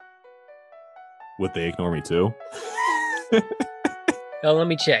Would they ignore me too? Now, let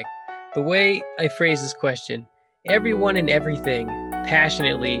me check. The way I phrase this question, everyone and everything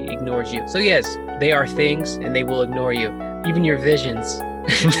passionately ignores you. So yes, they are things and they will ignore you. Even your visions.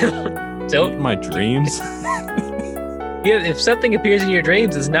 So my dreams. Yeah, if something appears in your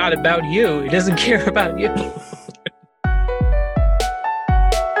dreams, it's not about you. It doesn't care about you.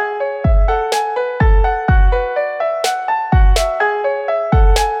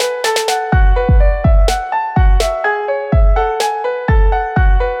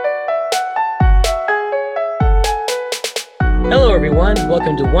 Hello, everyone.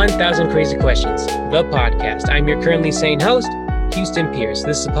 Welcome to 1000 Crazy Questions, the podcast. I'm your currently sane host, Houston Pierce.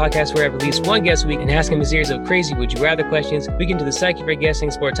 This is a podcast where I have at least one guest a week and ask him a series of crazy would you rather questions. We get into the psyche of our guests and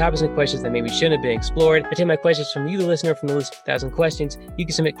explore topics and questions that maybe shouldn't have been explored. I take my questions from you, the listener, from the list of 1000 questions. You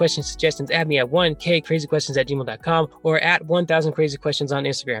can submit question suggestions at me at 1kcrazyquestions@gmail.com or at 1000 Crazy Questions on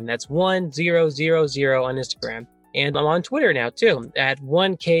Instagram. That's 1000 on Instagram. And I'm on Twitter now, too, at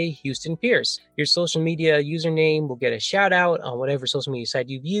 1K Houston Pierce. Your social media username will get a shout out on whatever social media site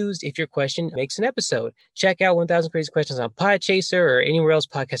you've used if your question makes an episode. Check out 1000 Crazy Questions on Podchaser or anywhere else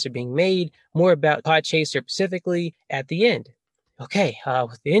podcasts are being made. More about Podchaser specifically at the end. Okay,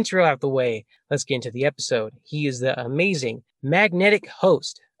 with the intro out of the way, let's get into the episode. He is the amazing, magnetic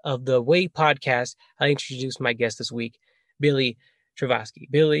host of the Way podcast. I introduced my guest this week, Billy Travasky.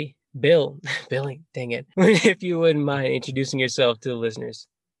 Billy, dang it. If you wouldn't mind introducing yourself to the listeners.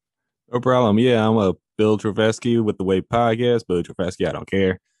 No problem. Yeah, I'm a Bill Travasky with the Way podcast. Billy Travasky, I don't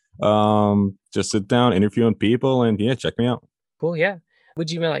care. Just sit down, interviewing people, and yeah, check me out. Cool, yeah.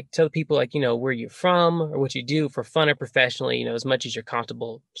 Would you tell people where you're from or what you do for fun or professionally, as much as you're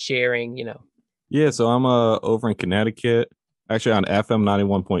comfortable sharing, Yeah, so I'm over in Connecticut, actually on FM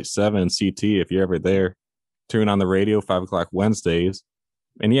 91.7 CT, if you're ever there. Turn on the radio 5 o'clock Wednesdays.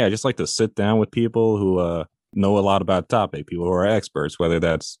 And yeah, I just like to sit down with people who know a lot about the topic, people who are experts, whether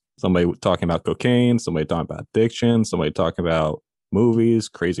that's somebody talking about cocaine, somebody talking about addiction, somebody talking about movies,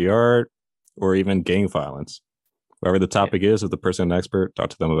 crazy art, or even gang violence. Whatever the topic is, if the person is an expert,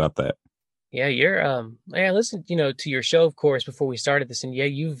 talk to them about that. Yeah, you're I listened, to your show, of course, before we started this, and yeah,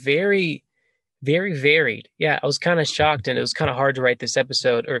 you very, very varied. Yeah, I was kind of shocked, and it was kind of hard to write this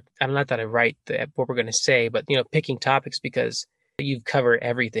episode, or I'm not that I write what we're going to say, but picking topics because you've covered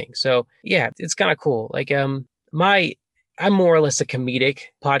everything. So yeah, it's kind of cool. I'm more or less a comedic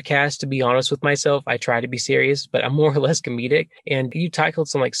podcast, to be honest with myself. I try to be serious, but I'm more or less comedic. And you tackled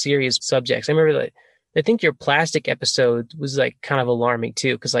some serious subjects. I remember that I think your plastic episode was kind of alarming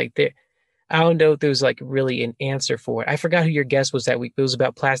too, because I don't know if there was really an answer for it. I forgot who your guest was that week, but it was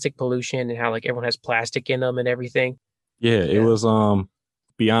about plastic pollution and how everyone has plastic in them and everything. Yeah, it was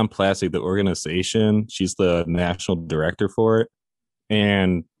Beyond Plastic, the organization. She's the national director for it.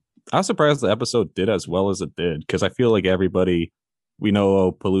 And I was surprised the episode did as well as it did, because I feel like everybody, we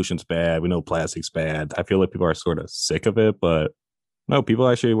know pollution's bad, we know plastic's bad. I feel like people are sort of sick of it, but no, people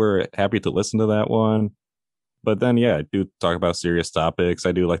actually were happy to listen to that one. But then, yeah, I do talk about serious topics.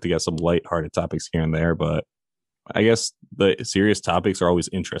 I do like to get some lighthearted topics here and there, but I guess the serious topics are always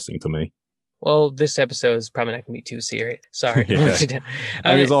interesting to me. Well, this episode is probably not going to be too serious. Sorry. Yeah.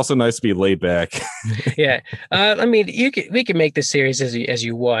 It's also nice to be laid back. Yeah. We can make this serious as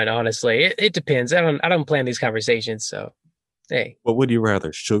you want, honestly. It depends. I don't plan these conversations, so hey. What would you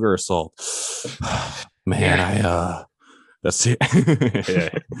rather, sugar or salt? Man, yeah. That's it.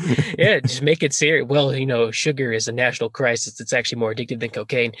 Yeah, just make it serious. Well, sugar is a national crisis. It's actually more addictive than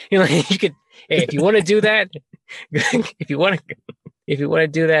cocaine. You could, hey, if you want to do that, if you want to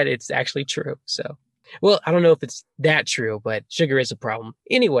do that, it's actually true. So, well, I don't know if it's that true, but sugar is a problem.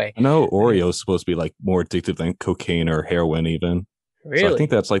 Anyway. I know Oreo is supposed to be more addictive than cocaine or heroin even. Really? So I think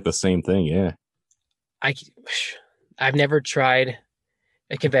that's the same thing, yeah. I've never tried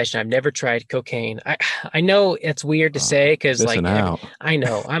a confession. I've never tried cocaine. I know it's weird to say because I know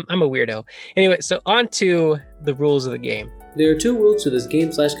I'm a weirdo. Anyway, so on to the rules of the game. There are 2 rules to this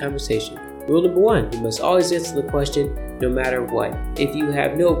game/conversation. Rule number 1, you must always answer the question no matter what. If you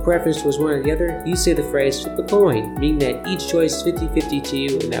have no preference towards one or the other, you say the phrase flip a coin, meaning that each choice is 50-50 to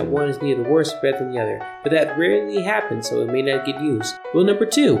you and that one is neither worse or better than the other. But that rarely happens, so it may not get used. Rule number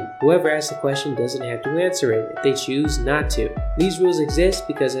 2, whoever asks the question doesn't have to answer it if they choose not to. These rules exist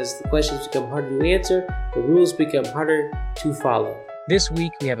because as the questions become harder to answer, the rules become harder to follow. This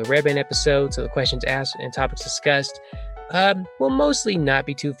week we have a Red Band episode, so the questions asked and topics discussed will mostly not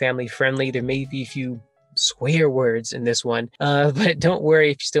be too family friendly. There may be a few swear words in this one. But don't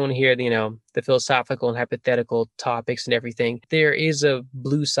worry if you still want to hear, the philosophical and hypothetical topics and everything. There is a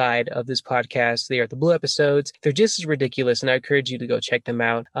blue side of this podcast. They are the blue episodes. They're just as ridiculous, and I encourage you to go check them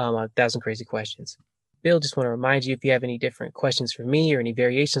out on 1,000 Crazy Questions. Bill, just want to remind you, if you have any different questions for me or any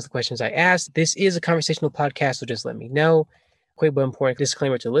variations of the questions I asked, this is a conversational podcast, so just let me know. Quick but important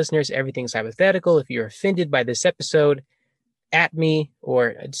disclaimer to listeners, everything's hypothetical. If you're offended by this episode, at me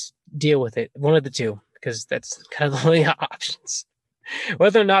or just deal with it. One of the two, because that's kind of the only options.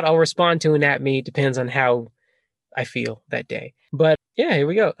 Whether or not I'll respond to an at me depends on how I feel that day. But yeah, here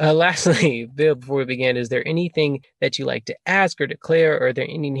we go. Lastly, Bill, before we begin, is there anything that you like to ask or declare, or are there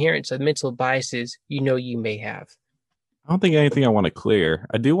any inherent mental biases you may have? I don't think anything I want to clear.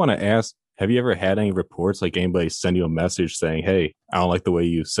 I do want to ask, have you ever had any reports, like anybody send you a message saying, hey, I don't like the way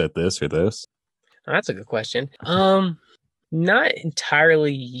you said this or this? Oh, that's a good question. Not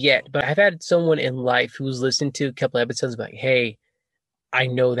entirely yet, but I've had someone in life who's listened to a couple episodes like, hey, I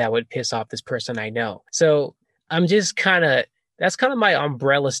know that would piss off this person I know. So I'm just that's kind of my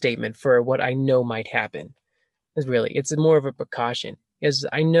umbrella statement for what I know might happen. It's more of a precaution, because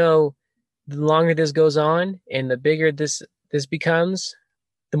I know the longer this goes on and the bigger this becomes,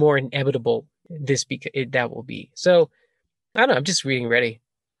 the more inevitable that will be. So I don't know. I'm just reading ready,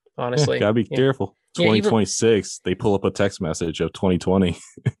 honestly. Gotta be careful. 2026, they pull up a text message of 2020.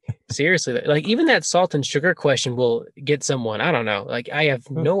 Seriously, like even that salt and sugar question will get someone. I don't know. Like I have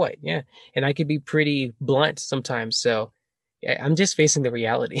no idea, and I could be pretty blunt sometimes. So yeah, I'm just facing the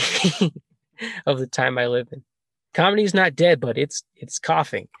reality of the time I live in. Comedy is not dead, but it's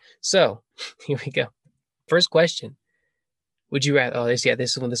coughing. So here we go. First question: would you rather? Oh, this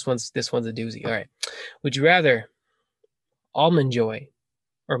one's a doozy. All right. Would you rather Almond Joy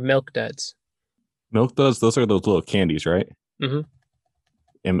or Milk Duds? Milk Duds, those are those little candies, right? Mm-hmm.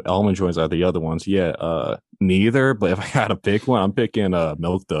 And Almond Joys are the other ones. Yeah, neither. But if I had to pick one, I'm picking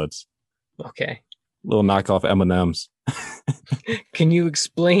Milk Duds. Okay. Little knockoff M&Ms. Can you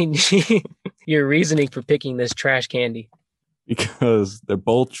explain your reasoning for picking this trash candy? Because they're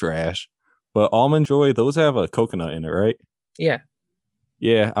both trash. But Almond Joy, those have a coconut in it, right? Yeah.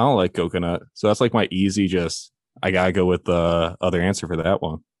 Yeah, I don't like coconut. So that's like my easy I gotta go with the other answer for that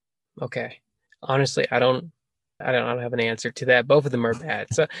one. Okay. Honestly, I don't have an answer to that. Both of them are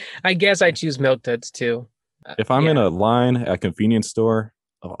bad. So I guess I choose Milk Duds too. If I'm in a line at a convenience store,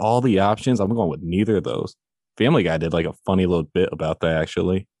 of all the options, I'm going with neither of those. Family Guy did like a funny little bit about that,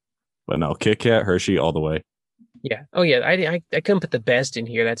 actually. But no, Kit Kat, Hershey, all the way. Yeah. Oh, yeah. I couldn't put the best in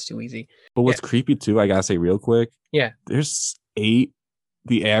here. That's too easy. But what's creepy, too, I got to say real quick. Yeah. There's 8.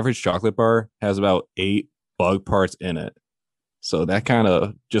 The average chocolate bar has about 8 bug parts in it. So that kind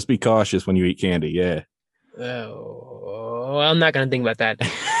of, just be cautious when you eat candy. Yeah. Oh, I'm not going to think about that.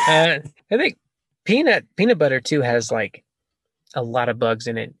 I think peanut butter, too, has like a lot of bugs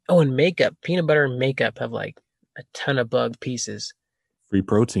in it. Oh, and makeup. Peanut butter and makeup have like a ton of bug pieces. Free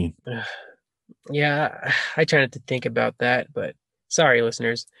protein. Yeah, I try not to think about that, but sorry,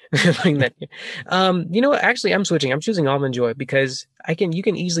 listeners. You know what? Actually, I'm switching. I'm choosing Almond Joy because you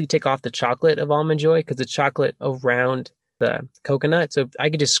can easily take off the chocolate of Almond Joy because the chocolate around the coconut. So I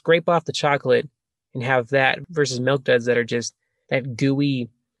could just scrape off the chocolate and have that versus Milk Duds that are just that gooey.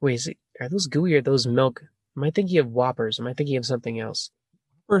 Wait, are those gooey or those milk? Am I thinking of Whoppers? Am I thinking of something else?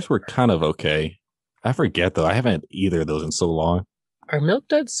 Whoppers were kind of okay. I forget though. I haven't had either of those in so long. Are Milk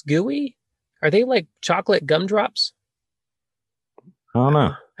Duds gooey? Are they like chocolate gumdrops? I don't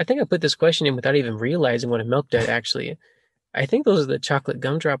know. I think I put this question in without even realizing what a Milk Dud actually. I think those are the chocolate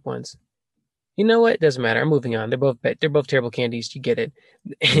gumdrop ones. You know what? It doesn't matter. I'm moving on. They're both terrible candies. You get it.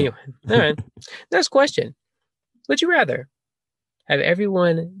 Anyway, all right. Next question. Would you rather have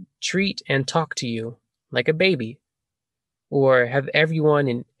everyone treat and talk to you like a baby, or have everyone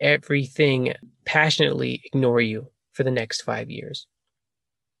and everything passionately ignore you for the next 5 years?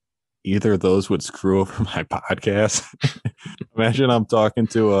 Either of those would screw over my podcast. Imagine I'm talking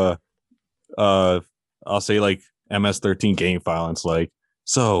to I'll say like MS-13 game file, and it's like,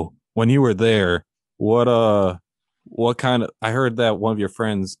 so when you were there, what kind of, I heard that one of your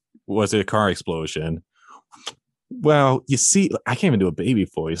friends was a car explosion. Well, you see, I can't even do a baby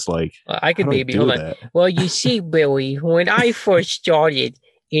voice. Like, I could baby. Hold on. Well, you see, Billy, when I first started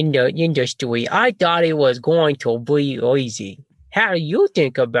in the industry, I thought it was going to be easy. How do you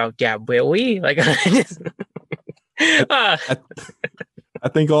think about that, Billy? Like, I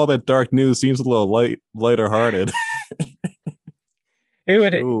think all that dark news seems a little lighter hearted.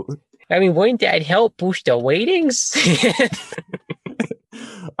 I mean, wouldn't that help boost the ratings?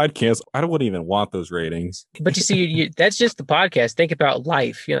 I'd cancel. I wouldn't even want those ratings. But you see, that's just the podcast. Think about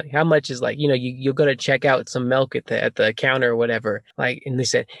life. You know, how much is like, you'll go to check out some milk at the counter or whatever. Like, and they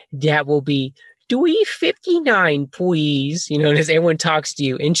said, that will be $3.59, please. You know, and as everyone talks to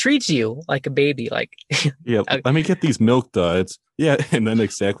you and treats you like a baby, like, Yeah, let me get these milk duds. Yeah, and then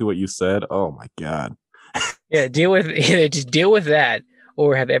exactly what you said. Oh my God. yeah, just deal with that,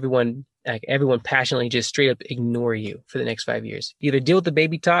 or have everyone passionately just straight up ignore you for the next 5 years. Either deal with the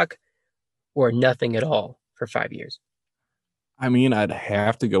baby talk or nothing at all for 5 years. I mean, I'd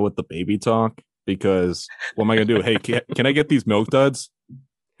have to go with the baby talk because what am I gonna do? Hey, can I get these milk duds?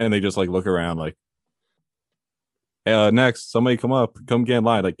 And they just like look around like, next, somebody come get in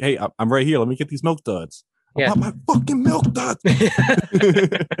line. Like, hey, I'm right here. Let me get these milk duds. I want my fucking milk duds.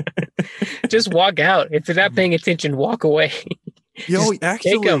 Just walk out. If they're not paying attention, walk away. Yo,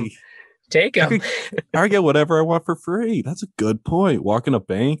 actually, take them. I get whatever I want for free. That's a good point. Walk in a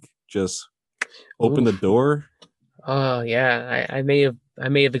bank, just open the door. Oh yeah, I may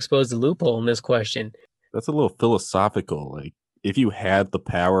have exposed the loophole in this question. That's a little philosophical. Like, if you had the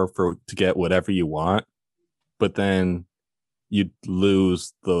power to get whatever you want, but then you'd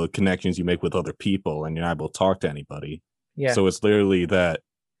lose the connections you make with other people and you're not able to talk to anybody. Yeah. So it's literally that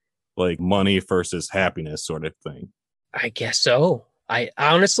like money versus happiness sort of thing. I guess so. I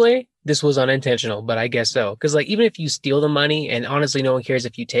honestly, this was unintentional, but I guess so. Because like, even if you steal the money and honestly, no one cares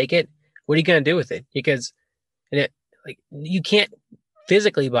if you take it, what are you going to do with it? Because you can't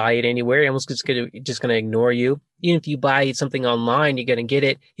physically buy it anywhere. Everyone's just going to ignore you. Even if you buy something online, you're going to get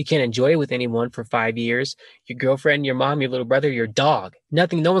it. You can't enjoy it with anyone for 5 years. Your girlfriend, your mom, your little brother, your dog. No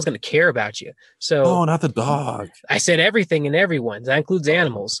one's going to care about you. So, oh, not the dog. I said everything and everyone. That includes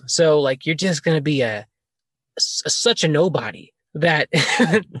animals. So like, you're just going to be such a nobody that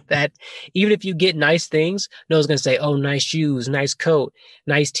that even if you get nice things, no one's going to say, oh, nice shoes, nice coat,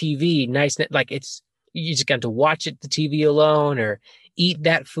 nice TV, nice, like you just got to watch the TV alone or eat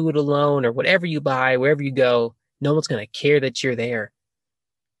that food alone or whatever you buy, wherever you go. No one's going to care that you're there.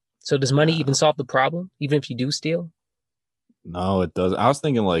 So does money even solve the problem, even if you do steal? No, it doesn't. I was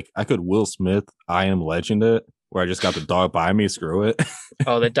thinking like I could Will Smith, I Am Legend it, where I just got the dog by me, screw it.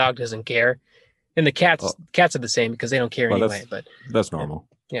 Oh, the dog doesn't care. And the cats are the same because they don't care anyway. But that's normal.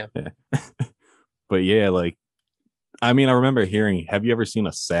 Yeah. But yeah, like, I mean, I remember hearing, have you ever seen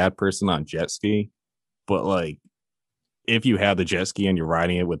a sad person on jet ski? But like, if you have the jet ski and you're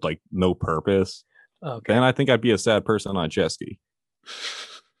riding it with like no purpose, then I think I'd be a sad person on a jet ski.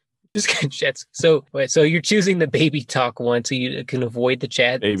 Just jets. So wait, so you're choosing the baby talk one so you can avoid the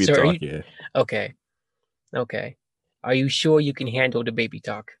chat? Baby talk, yeah. Okay. Are you sure you can handle the baby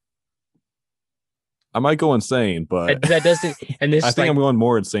talk? I might go insane, but that doesn't. And this, I think I'm going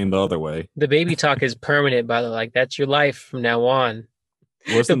more insane the other way. The baby talk is permanent, by the way. Like, that's your life from now on.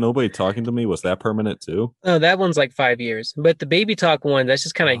 Wasn't nobody talking to me? Was that permanent too? No, that one's like 5 years. But the baby talk one, that's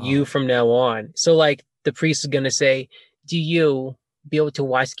just kind of you from now on. So like the priest is going to say, do you be able to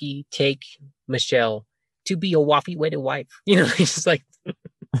Waski take Michelle to be a waffy wedded wife? You know, it's just like,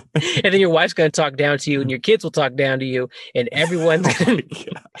 and then your wife's going to talk down to you and your kids will talk down to you and everyone's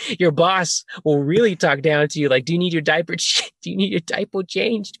your boss will really talk down to you. Like, do you need your diaper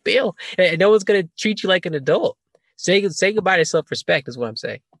changed, Bill? And no one's going to treat you like an adult. Say goodbye to self-respect is what I'm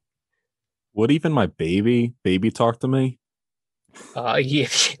saying. Would even my baby talk to me? Yeah,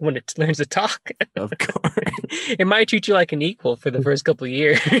 when it learns to talk. Of course. It might treat you like an equal for the first couple of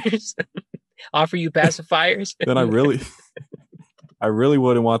years. Offer you pacifiers. Then I really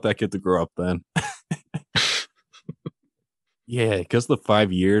wouldn't want that kid to grow up then. Yeah, because the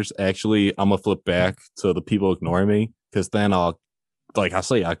 5 years, actually, I'm going to flip back to the people ignoring me. Because then I'll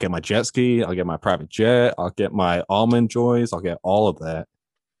get my jet ski, I'll get my private jet, I'll get my almond joys, I'll get all of that.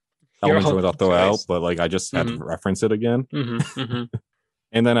 Almond joys I'll throw out, but like I just had to reference it again.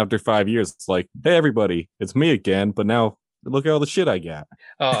 And then after 5 years, it's like, hey, everybody, it's me again. But now look at all the shit I got.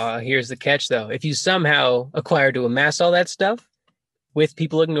 Here's the catch, though. If you somehow acquire to amass all that stuff with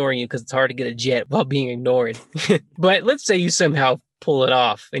people ignoring you, because it's hard to get a jet while being ignored. But let's say you somehow pull it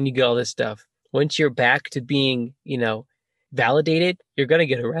off and you get all this stuff. Once you're back to being, validated, you're going to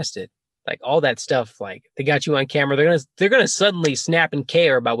get arrested. Like all that stuff, like they got you on camera. They're going to suddenly snap and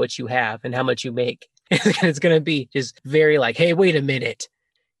care about what you have and how much you make. It's going to be just very like, hey, wait a minute.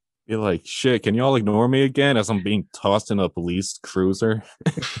 You're like, shit, can you all ignore me again as I'm being tossed in a police cruiser?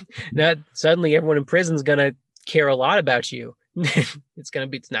 Now, suddenly everyone in prison is going to care a lot about you. It's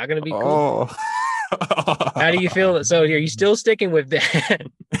not going to be cool. Oh. How do you feel? So are you still sticking with that?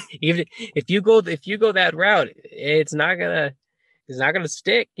 Even if you go that route, it's not gonna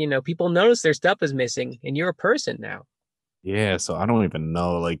stick. People notice their stuff is missing and you're a person now. Yeah, so I don't even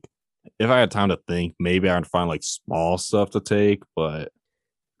know. Like, if I had time to think, maybe I'd find like small stuff to take, but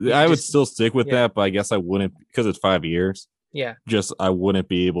You I would just still stick with yeah, that. But I guess I wouldn't because it's 5 years. yeah. Just I wouldn't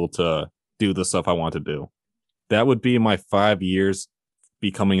be able to do the stuff I want to do. That would be my 5 years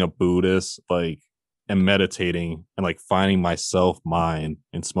becoming a Buddhist, like, and meditating and like finding myself mind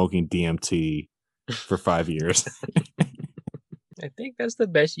and smoking DMT for 5 years. I think that's the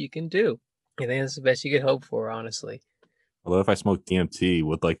best you can do. I think that's the best you could hope for, honestly. Although if I smoke DMT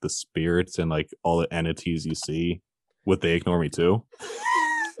with like the spirits and like all the entities you see, would they ignore me too?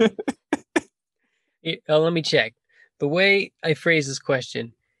 Let me check. The way I phrase this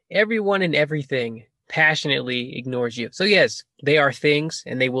question, everyone and everything passionately ignores you. So yes, they are things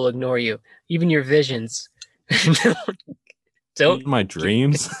and they will ignore you. Even your visions. Don't In my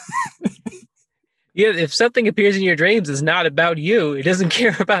dreams. yeah, if something appears in your dreams, it's not about you. It doesn't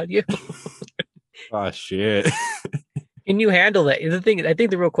care about you. Oh shit. Can you handle that? The thing I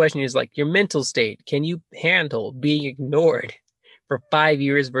think the real question is like your mental state. Can you handle being ignored for 5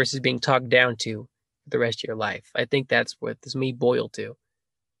 years versus being talked down to for the rest of your life? I think that's what this may boil to.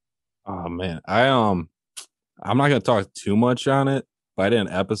 Oh man. I'm not gonna talk too much on it, but I did an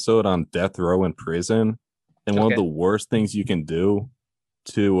episode on death row in prison. And one of Okay. the worst things you can do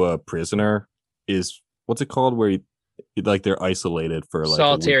to a prisoner is what's it called where like they're isolated for like a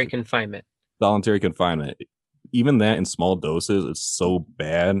Solitary week. confinement. Voluntary confinement. Even that in small doses is so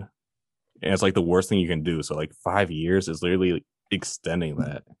bad. And it's like the worst thing you can do. So like 5 years is literally like extending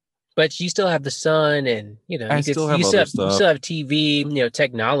that. But you still have the sun and I you could still have you other still stuff. have TV,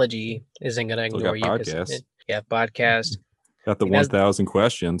 technology isn't gonna Still ignore got you because podcasts. you have podcast. Got the I mean, 1,000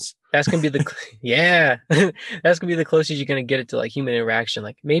 questions. that's gonna be the yeah that's gonna be the closest you're gonna get it to like human interaction.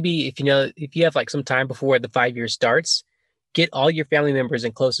 Like maybe if you have like some time before the 5 years starts, get all your family members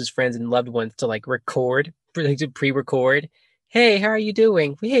and closest friends and loved ones to like record, like to pre-record. Hey, how are you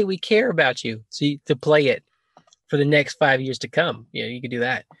doing? Hey, we care about you. So to play it for the next 5 years to come. Yeah, you could do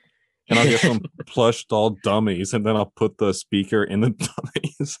that. And I'll get some plush doll dummies, and then I'll put the speaker in the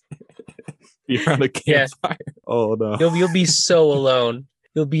dummies. Be around a Yeah, campfire. Oh no. you'll be so alone.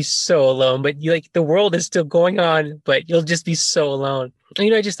 You'll be so alone, but you like the world is still going on, but you'll just be so alone.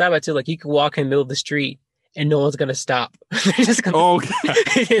 And I just thought about too, like you could walk in the middle of the street and no one's gonna stop. They're just gonna Oh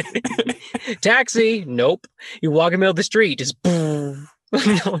god. taxi. Nope. You walk in the middle of the street, just boom.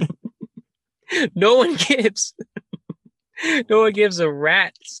 No one gives no one gives a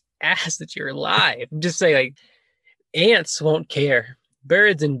rat's ass that you're alive. I'm just saying, like ants won't care.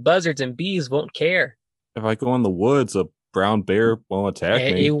 Birds and buzzards and bees won't care. If I go in the woods, a brown bear won't attack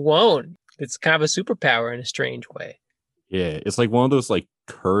It me. won't. It's kind of a superpower in a strange way. Yeah, it's like one of those like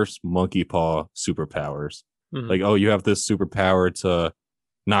cursed monkey paw superpowers. Mhm. Like, oh, you have this superpower to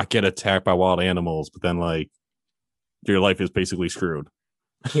not get attacked by wild animals, but then like your life is basically screwed.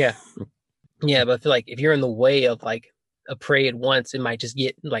 Yeah. Yeah, but I feel like if you're in the way of like a prey at once, it might just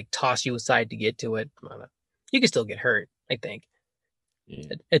get like toss you aside to get to it. I don't know. You can still get hurt, I think. Yeah.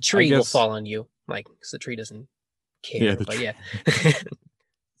 A I tree will guess fall on you, like because the tree doesn't yeah, care. But yeah.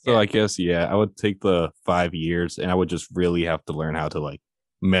 so Yeah. I guess yeah, I would take the 5 years and I would just really have to learn how to like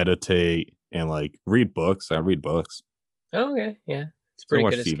meditate and like read books. I read books. Oh, okay. Yeah. It's a So I pretty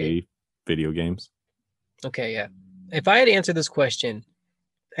watch good escape. TV, video games. Okay, yeah. If I had answered this question,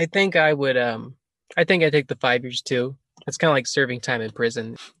 I think I would I think I'd take the 5 years too. It's kind of like serving time in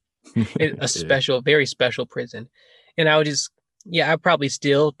prison. A Yeah. special, very special prison. And I would just yeah, I'd probably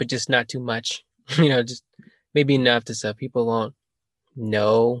steal, but just not too much. Just maybe enough to so people won't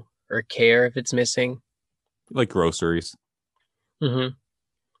know or care if it's missing. Like groceries, Hmm.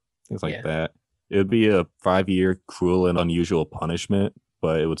 things like Yeah. that. It would be a 5 year cruel and unusual punishment,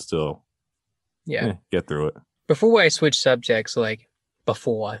 but it would still Yeah. get through it. Before I switch subjects, like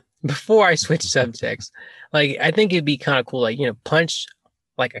before I switch subjects, like I think it'd be kind of cool, like, punch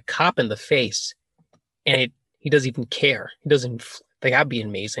like a cop in the face and he doesn't even care. He doesn't like that'd be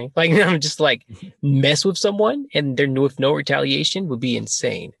amazing. Like I'm just like mess with someone and they're with no retaliation would be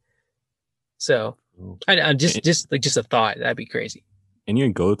insane. So I'm And, just a thought. That'd be crazy. and you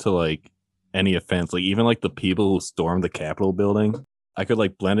can go to like any offense, like even like the people who stormed the Capitol building. I could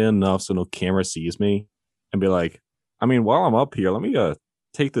like blend in enough so no camera sees me and be like, I mean, while I'm up here, let me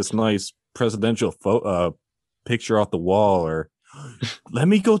take this nice presidential picture off the wall, or let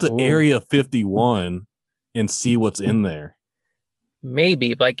me go to Ooh. Area 51 and see what's in there.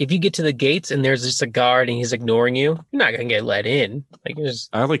 Maybe like if you get to the gates and there's just a guard and he's ignoring you, you're not gonna get let in. Like there's,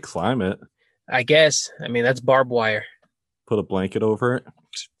 I like climb it, I guess. I mean that's barbed wire. put a blanket over it,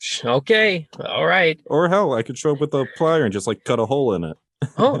 Okay, all right. or hell, I could show up with a plier and just like cut a hole in it.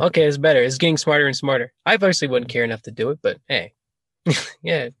 Oh, okay, it's better. It's getting smarter and smarter. I personally wouldn't care enough to do it, but hey,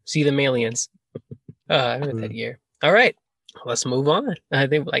 yeah, see them aliens. I read that year. All right, let's move on. I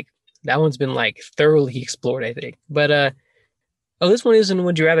think like that one's been like thoroughly explored, I think. But oh, this one isn't a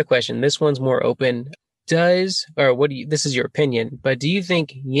would you rather question. This one's more open. Does or what do you? This is your opinion, but do you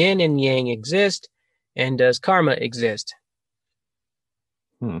think yin and yang exist, and does karma exist?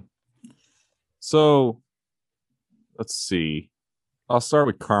 Hmm. So let's see. I'll start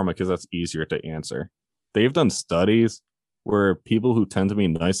with karma because that's easier to answer. They've done studies where people who tend to be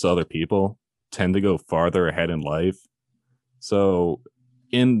nice to other people tend to go farther ahead in life. So,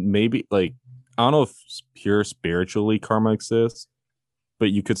 in maybe like, I don't know if pure spiritually karma exists,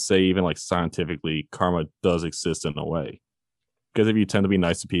 but you could say even like scientifically, karma does exist in a way. Because if you tend to be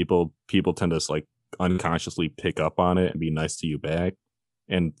nice to people, people tend to like unconsciously pick up on it and be nice to you back.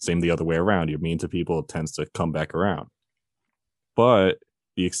 And same the other way around. You're mean to people, it tends to come back around. But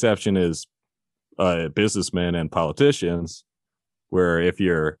the exception is businessmen and politicians, where if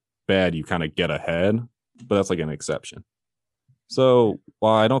you're bad, you kind of get ahead. But that's like an exception. So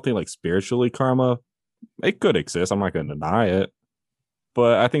while I don't think like spiritually karma, it could exist. I'm not going to deny it,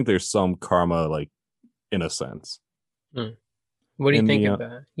 but I think there's some karma like in a sense. Hmm. What do you In think the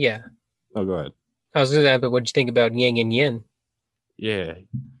about? Yeah, oh, go ahead. I was gonna ask, but what do you think about yang and yin? Yeah.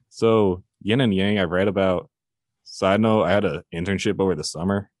 So yin and yang, I read about. Side note, I had an internship over the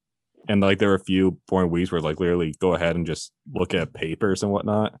summer, and like there were a few boring weeks where like literally go ahead and just look at papers and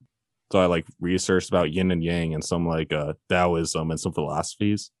whatnot. So I like researched about yin and yang and some like Taoism and some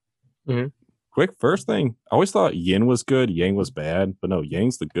philosophies. Mm-hmm. Quick first thing, I always thought yin was good, yang was bad, but no,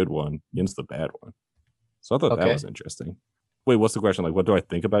 yang's the good one, yin's the bad one. So I thought that Okay. was interesting. Wait, what's the question? Like, what do I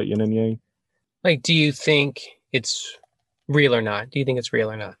think about yin and yang? Like, do you think it's real or not? Do you think it's real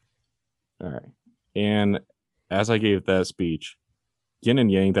or not? All right. And as I gave that speech, yin and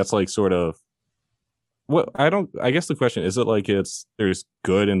yang, that's like sort of what I don't. I guess the question is it like it's there's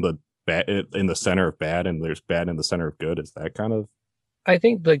good in the bad in the center of bad, and there's bad in the center of good. Is that kind of I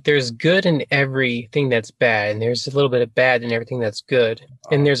think like there's good in everything that's bad, and there's a little bit of bad in everything that's good,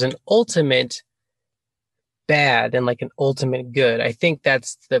 and there's an ultimate bad and like an ultimate good. I think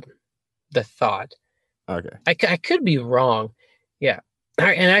that's the thought. okay? I could be wrong. Yeah.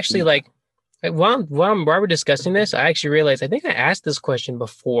 And actually, like while we're discussing this, I actually realized I think I asked this question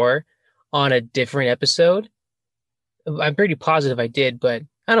before on a different episode. I'm pretty positive I did, but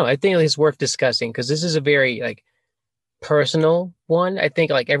I don't know. I think it's worth discussing because this is a very like personal one. I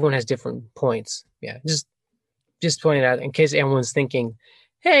think like everyone has different points. Yeah, just pointing out in case everyone's thinking,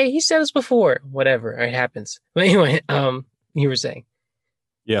 "Hey, he said this before." Whatever, it happens. But anyway, you were saying,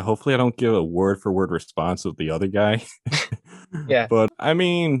 Yeah, hopefully I don't give a word for word response with the other guy. yeah, But I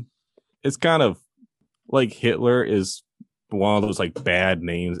mean, it's kind of like Hitler is one of those like bad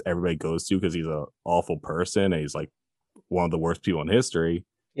names everybody goes to because he's an awful person and he's like one of the worst people in history.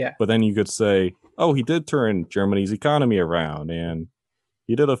 yeah, But then you could say, oh, he did turn Germany's economy around and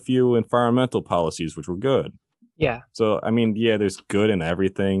he did a few environmental policies which were good. yeah, So I mean, yeah, there's good in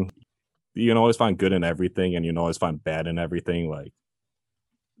everything. You can always find good in everything and you can always find bad in everything. Like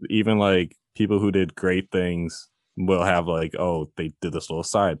even like people who did great things will have like, oh, they did this little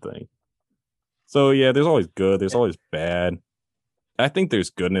side thing. So yeah, there's always good, there's yeah, always bad. I think there's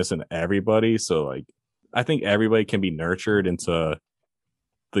goodness in everybody. So like I think everybody can be nurtured into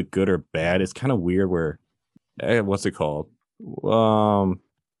the good or bad. It's kind of weird where what's it called? Um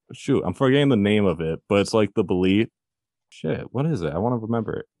shoot, I'm forgetting the name of it, but it's like the belief. Shit, what is it? I want to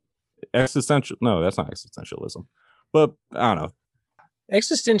remember it. Existential. No, that's not existentialism. But I don't know.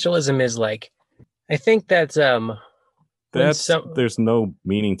 Existentialism is like, I think that's when That's some there's no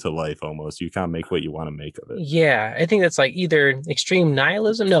meaning to life almost. You can't make what you want to make of it. yeah, I think that's like either extreme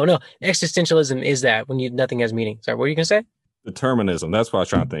nihilism. No, existentialism is that when you nothing has meaning. Sorry, what are you gonna say? Determinism. That's what I was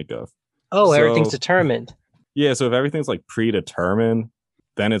trying to think of. Oh, everything's So determined. yeah, so if everything's like predetermined,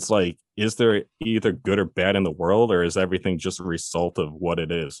 then it's like, is there either good or bad in the world, or is everything just a result of what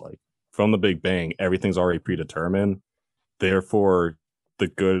it is? Like from the Big Bang, everything's already predetermined. Therefore, the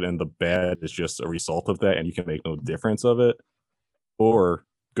good and the bad is just a result of that, and you can make no difference of it. Or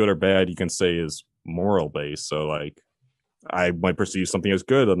good or bad, you can say is moral based. So like I might perceive something as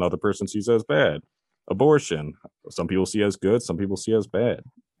good, another person sees it as bad. Abortion, some people see as good, some people see as bad.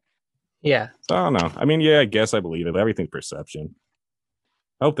 Yeah. So I don't know. I mean, yeah, I guess I believe it. Everything's perception.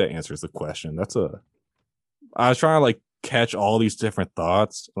 I hope that answers the question. I was trying to like catch all these different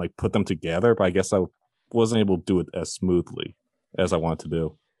thoughts, like put them together, but I guess I wasn't able to do it as smoothly as I want to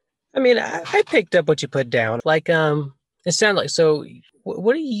do. I mean, I picked up what you put down. Like, it sounded like so.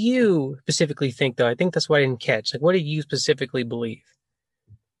 What do you specifically think, though? I think that's what I didn't catch. Like, what do you specifically believe?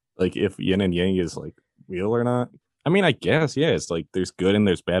 like if yin and yang is like real or not. I mean, I guess, yeah, it's like there's good and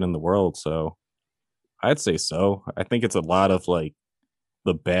there's bad in the world. So I'd say so. I think it's a lot of like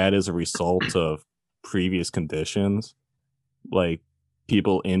the bad is a result of previous conditions. Like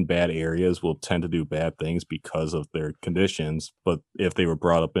people in bad areas will tend to do bad things because of their conditions. But if they were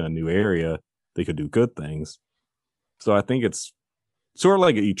brought up in a new area, they could do good things. So I think it's sort of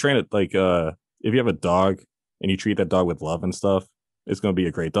like you train it like if you have a dog and you treat that dog with love and stuff, it's going to be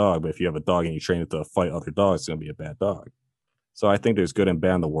a great dog. But if you have a dog and you train it to fight other dogs, it's going to be a bad dog. So I think there's good and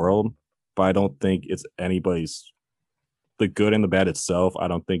bad in the world, but I don't think it's anybody's the good and the bad itself. I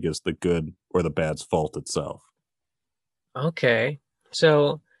don't think it's the good or the bad's fault itself. Okay.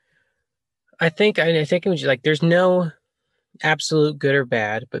 So I think it was like there's no absolute good or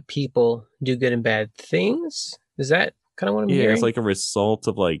bad, but people do good and bad things. Is that kind of what I'm Yeah, hearing? it's like a result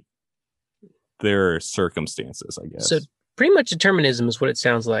of like their circumstances, I So guess. pretty much determinism is what it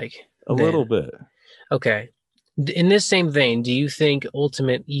sounds like. A Then. little bit. Okay. In this same vein, do you think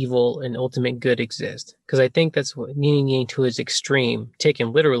ultimate evil and ultimate good exist? Because I think that's what yin yang to its extreme,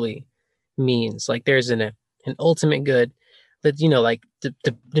 taken literally, means. Like there's an ultimate good that, like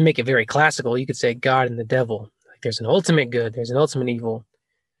to make it very classical, you could say God and the devil. Like there's an ultimate good, there's an ultimate evil.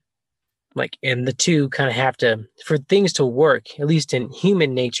 Like, and the two kind of have to, for things to work, at least in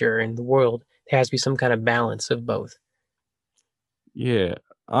human nature and the world, there has to be some kind of balance of both. Yeah.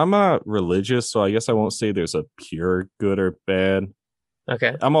 I'm not religious, so I guess I won't say there's a pure good or bad.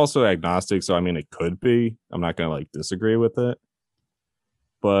 Okay. I'm also agnostic, so I mean it could be. I'm not gonna like disagree with it.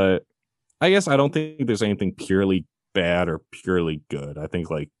 But I guess I don't think there's anything purely bad or purely good. I think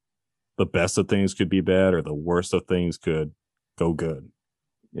like the best of things could be bad or the worst of things could go good.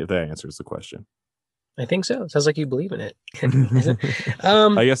 If that answers the question. I think so. Sounds like you believe in it.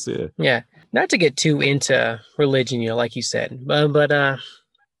 I guess yeah. Yeah. Not to get too into religion, like you said, but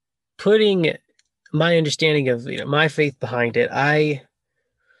putting my understanding of my faith behind it, I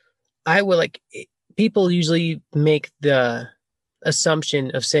would like people usually make the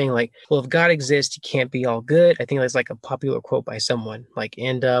assumption of saying like, well, if God exists, he can't be all good. I think that's like a popular quote by someone. Like,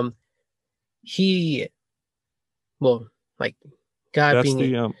 and he, well, like God That's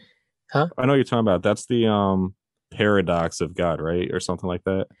being, the huh? I know what you're talking about. That's the paradox of God, right? Or something like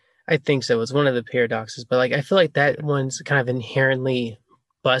that. I think so. It's one of the paradoxes, but like I feel like that one's kind of inherently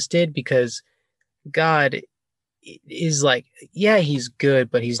busted because God is like, yeah, he's good,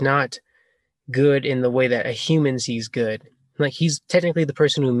 but he's not good in the way that a human sees good. Like he's technically the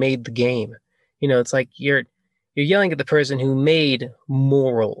person who made the game. It's like you're yelling at the person who made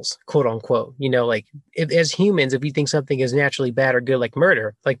morals, quote unquote. Like as humans, if we think something is naturally bad or good, like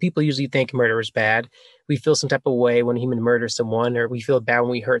murder, like people usually think murder is bad. We feel some type of way when a human murders someone, or we feel bad when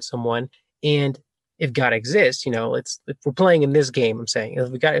we hurt someone. And if God exists, it's if we're playing in this game. I'm saying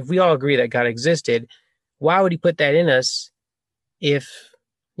if we all agree that God existed, why would he put that in us if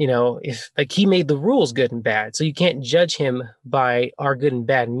if like he made the rules good and bad, so you can't judge him by our good and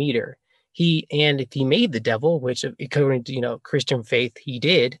bad meter. And if he made the devil, which according to Christian faith he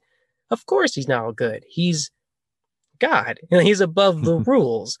did, of course he's not all good. He's God. He's above the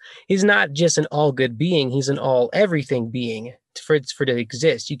rules. He's not just an all good being. He's an all everything being for to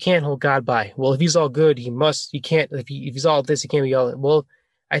exist. You can't hold God by, well, if he's all good, he can't, if he's all this, he can't be all, well,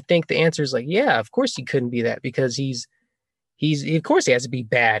 I think the answer is like, yeah, of course he couldn't be that because he's of course he has to be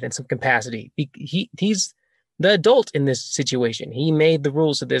bad in some capacity. He's the adult in this situation. He made the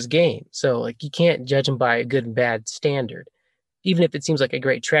rules of this game. So like you can't judge him by a good and bad standard. Even if it seems like a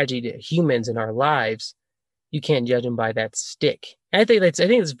great tragedy to humans in our lives, you can't judge him by that stick. And I think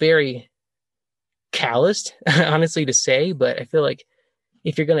it's very calloused, honestly, to say, but I feel like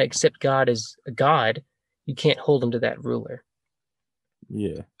if you're gonna accept God as a God, you can't hold him to that ruler.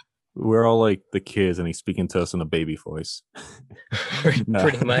 Yeah. We're all like the kids and he's speaking to us in a baby voice. Pretty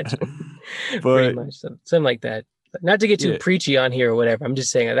much. But Pretty much. Something like that. Not to get too yeah. preachy on here or whatever. I'm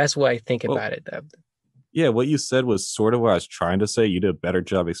just saying that's why I think Well, about it. Yeah, what you said was sort of what I was trying to say. You did a better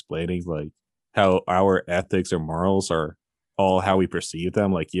job explaining like how our ethics or morals are all how we perceive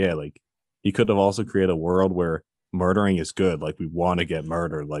them. Like, yeah, like you could have also created a world where murdering is good. Like we want to get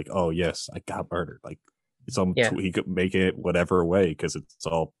murdered. Like, oh yes, I got murdered. Like Yeah. he could make it whatever way because it's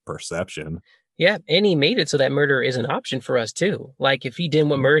all perception. Yeah. And he made it so that murder is an option for us too. Like if he didn't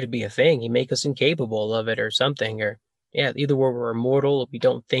want murder to be a thing, he'd make us incapable of it or something. Or yeah, either we're immortal, we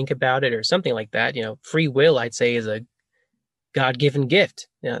don't think about it or something like that. Free will, I'd say, is a God-given gift.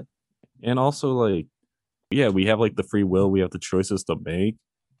 Yeah. And also like, yeah, we have like the free will, we have the choices to make.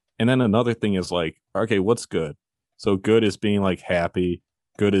 And then another thing is like, okay, what's good? So good is being like happy,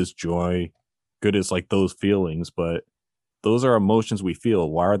 good is joy, good is like those feelings, but those are emotions we feel.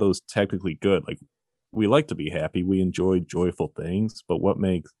 Why are those technically good? Like, we like to be happy. We enjoy joyful things, but what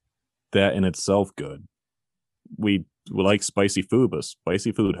makes that in itself good? We like spicy food, but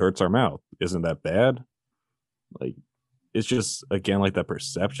spicy food hurts our mouth. Isn't that bad? Like, it's just, again, like that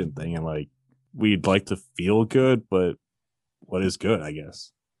perception thing. And like, we'd like to feel good, but what is good, I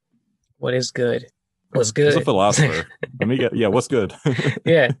guess? What is good? What's As a good? philosopher, let me get, yeah, what's good?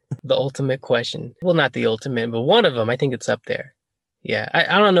 Yeah, the ultimate question. Well, not the ultimate, but one of them. I think it's up there. Yeah,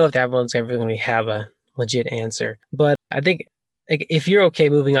 I don't know if everyone's ever going to have a legit answer, but I think like, if you're okay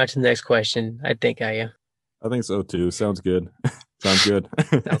moving on to the next question, I think I am. I think so too. Sounds good. Sounds good.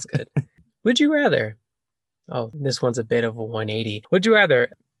 Sounds good. Would you rather? Oh, this one's a bit of a 180. Would you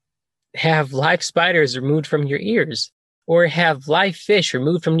rather have live spiders removed from your ears or have live fish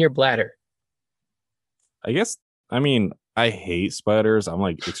removed from your bladder? I guess, I mean, I hate spiders. I'm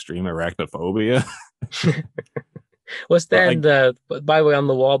like extreme arachnophobia. What's But that? By the way, on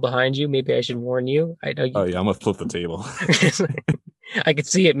the wall behind you. Maybe I should warn you. I know oh you. yeah, I'm gonna flip the table. I can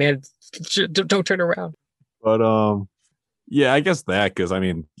see it, man. Don't turn around. But yeah, I guess that, because I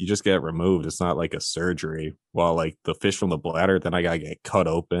mean, you just get removed. It's not like a surgery. While like the fish from the bladder, then I gotta get cut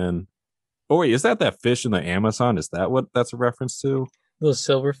open. Oh wait, is that fish in the Amazon? Is that what that's a reference to? Those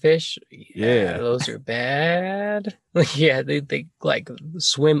silverfish, yeah, Yeah. those are bad. Yeah, they like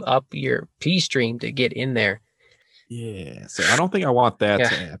swim up your pee stream to get in there. Yeah. So I don't think I want that Yeah.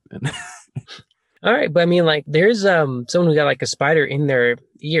 to happen. All right, but I mean, like, there's someone who got like a spider in their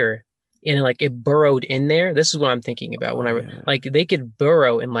ear, and like it burrowed in there. This is what I'm thinking about when Yeah. like they could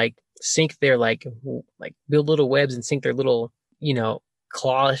burrow and like sink their like build little webs and sink their little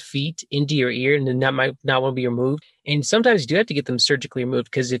claw feet into your ear, and then that might not want to be removed. And sometimes you do have to get them surgically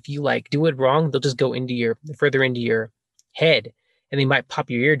removed because if you like do it wrong, they'll just go further into your head, and they might pop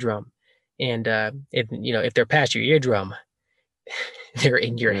your eardrum. And if they're past your eardrum, they're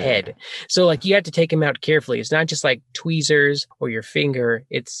in your Yeah. head. So like you have to take them out carefully. It's not just like tweezers or your finger.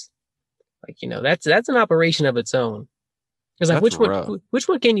 It's like that's an operation of its own. It's like That's rough. which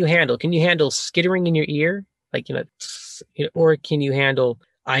one can you handle? Can you handle skittering in your ear, like or can you handle,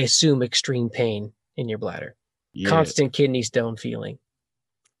 I assume, extreme pain in your bladder, Yeah. constant kidney stone feeling?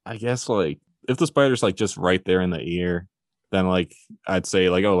 I guess like if the spider's like just right there in the ear, then like I'd say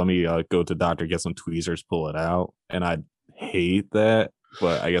like, oh, let me go to doctor, get some tweezers, pull it out, and I'd hate that,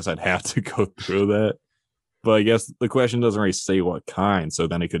 but I guess I'd have to go through that. But I guess the question doesn't really say what kind, so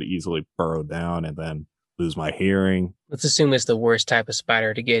then it could easily burrow down and then lose my hearing. Let's assume it's the worst type of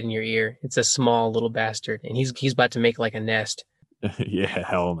spider to get in your ear. It's a small little bastard, and he's about to make like a nest. Yeah,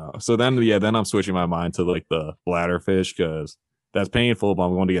 hell no. So then then I'm switching my mind to like the bladderfish, because that's painful, but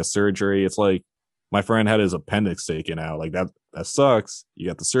I'm going to get surgery. It's like my friend had his appendix taken out. Like that sucks. You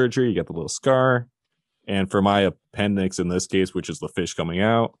got the surgery, you got the little scar. And for my appendix in this case, which is the fish coming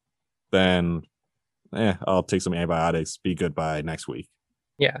out, then I'll take some antibiotics, be good by next week.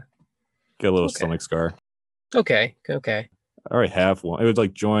 Yeah. Get a little Okay. stomach scar. Okay. I already have one. It was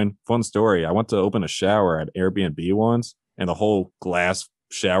like fun story. I went to open a shower at Airbnb once, and the whole glass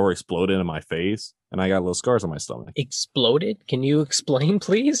shower exploded in my face, and I got little scars on my stomach. Exploded? Can you explain,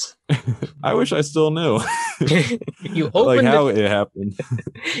 please? I wish I still knew. You like opened how it happened.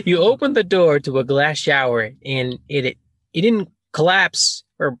 you opened the door to a glass shower, and it didn't collapse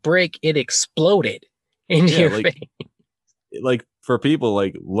or break. It exploded in Yeah, your like- face. Like for people,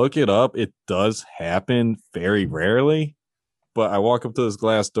 like look it up. It does happen very rarely. But I walk up to this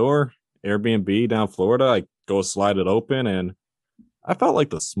glass door, Airbnb down Florida. I go slide it open, and I felt like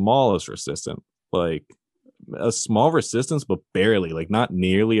the smallest resistance, like a small resistance, but barely, like not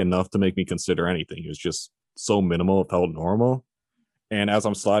nearly enough to make me consider anything. It was just so minimal, it felt normal. And as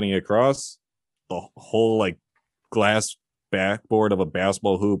I'm sliding across, the whole like glass backboard of a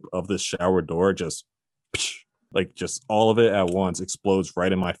basketball hoop of this shower door just just all of it at once explodes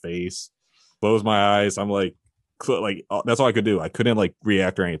right in my face, close my eyes. I'm like that's all I could do. I couldn't like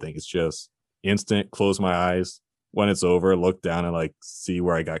react or anything. It's just instant, close my eyes. When it's over, look down and like see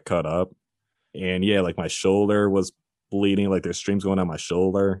where I got cut up. And yeah, like my shoulder was bleeding, like there's streams going down my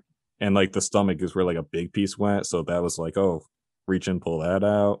shoulder. And like the stomach is where like a big piece went. So that was like, oh, reach and pull that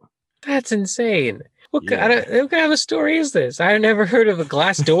out. That's insane. What Yeah. kind of a story is this? I've never heard of a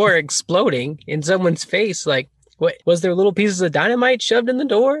glass door exploding in someone's face. Like, what was there? Little pieces of dynamite shoved in the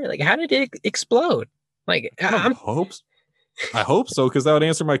door? Like, how did it explode? Like, I hope so, because that would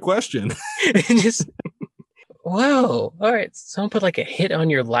answer my question. just whoa. All right, someone put like a hit on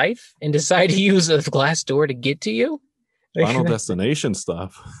your life and decide to use a glass door to get to you. Final Destination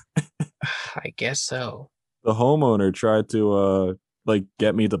stuff. I guess so. The homeowner tried to like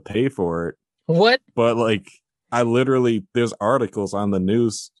get me to pay for it, What? but like I literally, there's articles on the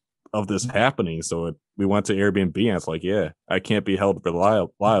news of this happening. So we went to Airbnb and it's like, yeah, I can't be held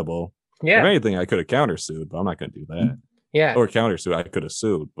liable. If Yeah. anything, I could have countersued, but I'm not going to do that. Yeah. Or countersued, I could have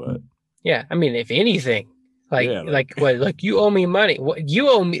sued, but Yeah. I mean, if anything, yeah, like what? Like you owe me money. What you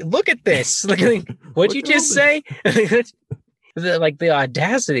owe me? Look at this. Like, what'd you just say? Like the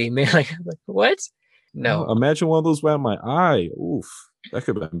audacity, man. Like what? No. Imagine one of those went in my eye. Oof, that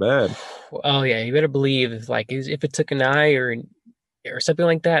could have been bad. Oh yeah, you better believe if it took an eye or something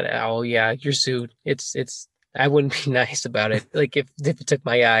like that. Oh yeah, you're sued. It's I wouldn't be nice about it. Like if it took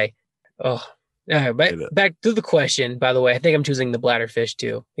my eye. Oh, all right, but back to the question. By the way, I think I'm choosing the bladderfish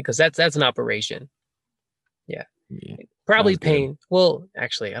too because that's an operation. Yeah, probably pain. Well,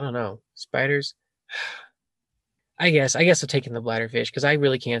 actually, I don't know. Spiders. I guess I'm taking the bladderfish because I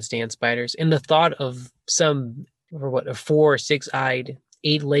really can't stand spiders. And the thought of a 4 or 6-eyed,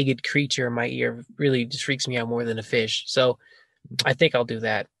 8-legged creature in my ear really just freaks me out more than a fish. So I think I'll do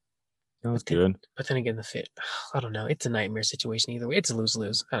that. That's good. But then again, the fish, I don't know. It's a nightmare situation either way. It's a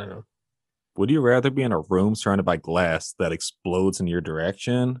lose-lose. I don't know. Would you rather be in a room surrounded by glass that explodes in your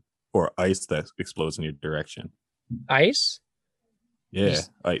direction or ice that explodes in your direction? Ice? Yeah,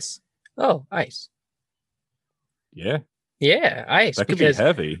 ice. Oh, ice. Yeah. Yeah, ice. That could be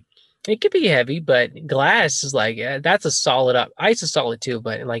heavy. It could be heavy, but glass is like that's a solid up. Ice is solid too,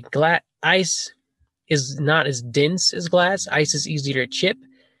 but like ice is not as dense as glass. Ice is easier to chip,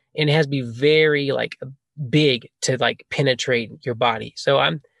 and it has to be very like big to like penetrate your body. So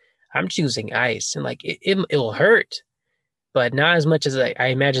I'm choosing ice, and like it'll hurt, but not as much as I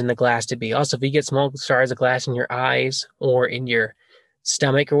imagine the glass to be. Also, if you get small shards of glass in your eyes or in your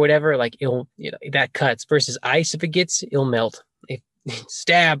stomach or whatever, like it'll that cuts. Versus ice, if it'll melt.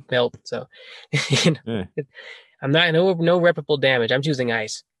 Stab, melt. So I'm not no reparable damage. I'm choosing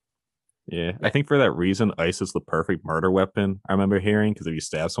ice. Yeah, I think for that reason, ice is the perfect murder weapon. I remember hearing because if you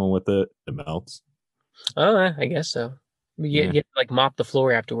stab someone with it, it melts. Oh, I guess so. You have to like mop the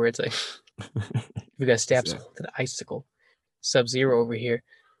floor afterwards. Like we got to stab someone with an icicle. Sub-Zero over here.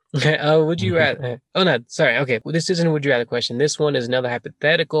 Would you rather? Oh no, sorry. Okay, well, this isn't a would you rather question. This one is another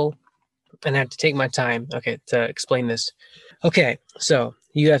hypothetical, and I have to take my time. Okay, to explain this. Okay, so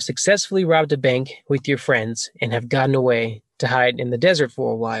you have successfully robbed a bank with your friends and have gotten away to hide in the desert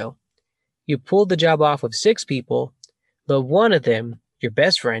for a while. You pulled the job off with 6 people, but one of them, your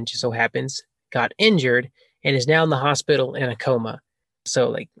best friend, just so happens, got injured and is now in the hospital in a coma. So,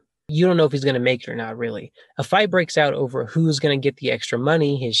 like, you don't know if he's going to make it or not, really. A fight breaks out over who's going to get the extra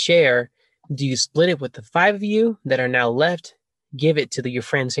money, his share. Do you split it with the 5 of you that are now left, give it to your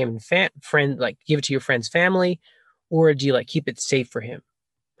friend's give it to your friend's family, or do you like keep it safe for him?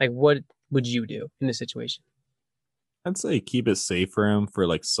 Like, what would you do in this situation? I'd say keep it safe for him for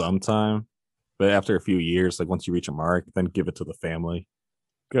like some time, but after a few years, like once you reach a mark, then give it to the family.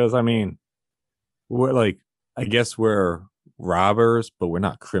 Because I mean, we're like, I guess we're robbers, but we're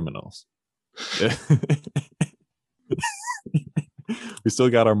not criminals. We still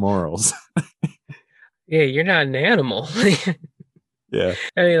got our morals. Yeah, you're not an animal. Yeah.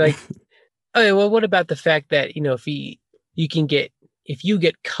 I mean, like, okay, well, what about the fact that, if you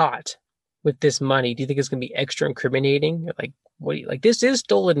get caught with this money, do you think it's going to be extra incriminating? Like, this is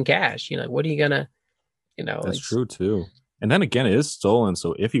stolen cash. What are you going to, That's true too. And then again, it is stolen.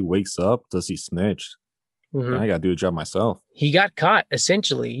 So if he wakes up, does he snitch? Mm-hmm. Then I got to do the job myself. He got caught,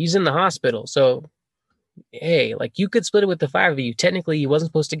 essentially. He's in the hospital. So, hey, like you could split it with the 5 of you. Technically, he wasn't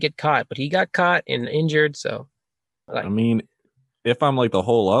supposed to get caught, but he got caught and injured. So, I mean, if I'm like the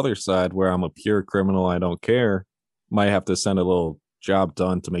whole other side where I'm a pure criminal, I don't care, might have to send a little job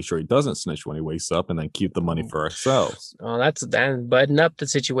done to make sure he doesn't snitch when he wakes up and then keep the money for ourselves. Oh, that's button up the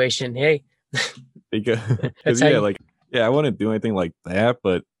situation. Hey. Because I wouldn't do anything like that,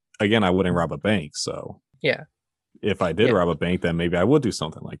 but again, I wouldn't rob a bank. So yeah, if I did rob a bank, then maybe I would do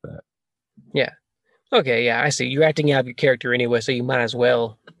something like that. Yeah. Okay, yeah, I see. You're acting out your character anyway, so you might as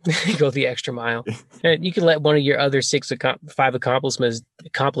well go the extra mile. And you can let one of your other 5 accomplices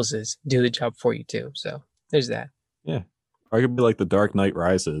do the job for you too. So there's that. Yeah. Or it could be like The Dark Knight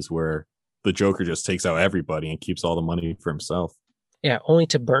Rises, where the Joker just takes out everybody and keeps all the money for himself. Yeah, only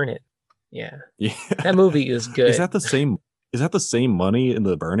to burn it. Yeah. Yeah. That movie is good. Is that the same money in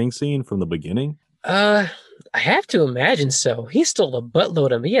the burning scene from the beginning? I have to imagine so. He stole a buttload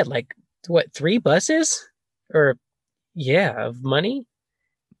of them. He had 3 buses? Or of money?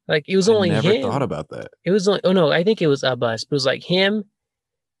 Like it was only him. I never thought about that. It was I think it was a bus. But it was like him.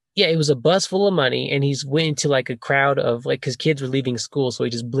 Yeah, it was a bus full of money, and he's went into like a crowd of because kids were leaving school, so he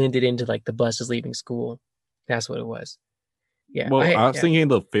just blended into like the buses leaving school. That's what it was. Yeah. Well, I was thinking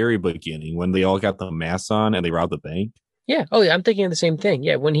the very beginning when they all got the masks on and they robbed the bank. Yeah. Oh, yeah. I'm thinking of the same thing.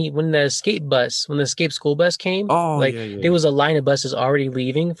 Yeah. When the escape school bus came, Oh, like yeah. there was a line of buses already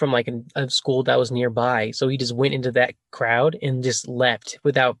leaving from like a school that was nearby. So he just went into that crowd and just left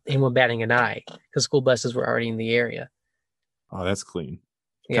without anyone batting an eye because school buses were already in the area. Oh, that's clean.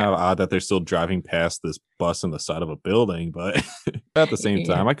 Yeah. Kind of odd that they're still driving past this bus on the side of a building, but at the same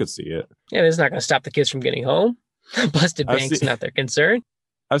time, I could see it. Yeah. It's not going to stop the kids from getting home. Busted bank's not their concern.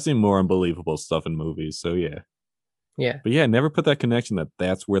 I've seen more unbelievable stuff in movies, so yeah. Yeah. But yeah, never put that connection that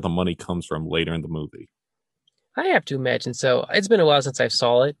that's where the money comes from later in the movie. I have to imagine so. It's been a while since I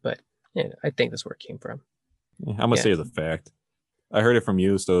saw it, but yeah, I think that's where it came from. Yeah, I'm going to say it's a fact. I heard it from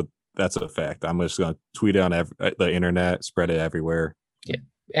you, so that's a fact. I'm just going to tweet it on the internet, spread it everywhere. Yeah.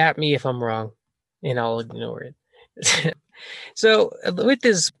 At me if I'm wrong, and I'll ignore it. So with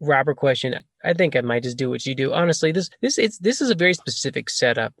this robber question, I think I might just do what you do. Honestly, this is a very specific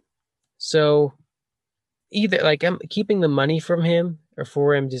setup. So either like I'm keeping the money from him or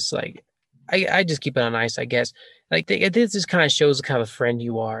for him, just like I just keep it on ice, I guess. Like this just kind of shows the kind of friend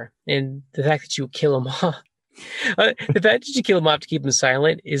you are, and the fact that you kill him off, the fact that you kill him off to keep him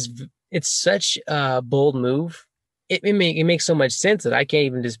silent it's such a bold move. It makes so much sense that I can't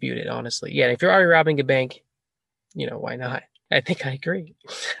even dispute it, honestly. Yeah, if you're already robbing a bank, why not? I think I agree.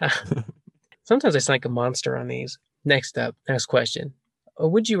 Sometimes I sound like a monster on these. Next question.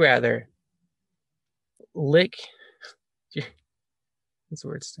 Would you rather lick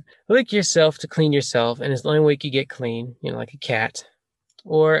yourself to clean yourself, and it's the only way you get clean, like a cat,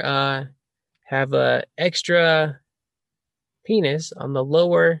 or have a extra penis on the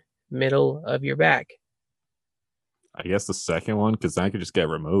lower middle of your back? I guess the second one, because then I could just get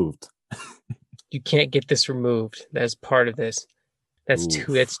removed. You can't get this removed. That's part of this. That's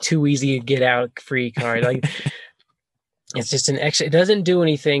too easy to get out free card. Like it's just an extra. It doesn't do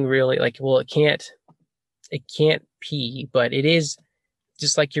anything really. Like, well, it can't pee, but it is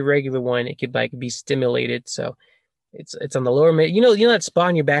just like your regular one. It could be stimulated. So it's on the lower mid. You know that spot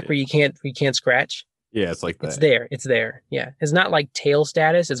on your back where you can't scratch. Yeah, it's like that. It's there. Yeah, it's not like tail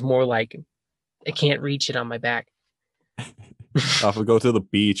status. It's more like I can't reach it on my back. If we go to the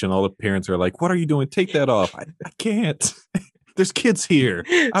beach and all the parents are like, "What are you doing? Take that off." I can't. There's kids here.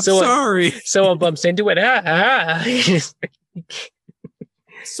 I'm sorry. So I'm bumped into it.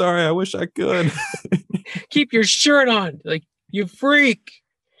 Sorry, I wish I could. Keep your shirt on, like you freak.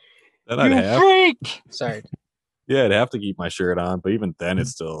 Freak. Sorry. Yeah, I'd have to keep my shirt on, but even then,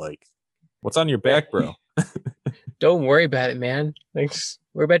 it's still like, what's on your back, bro? Don't worry about it, man. Like,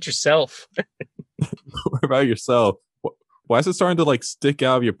 worry about yourself. Worry about yourself. Why is it starting to like stick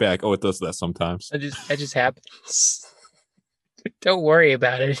out of your back? Oh, it does that sometimes. That just happens. Don't worry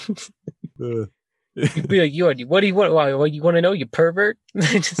about it. You'd be like, what do you want? What you want to know? You pervert.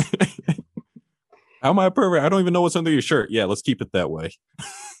 How am I a pervert? I don't even know what's under your shirt. Yeah, let's keep it that way.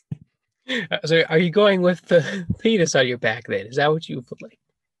 So, are you going with the penis on your back? Then is that what you would like?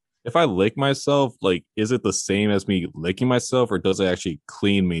 If I lick myself, like, is it the same as me licking myself, or does it actually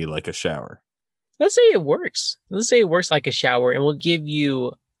clean me like a shower? Let's say it works. Let's say it works like a shower, and we'll give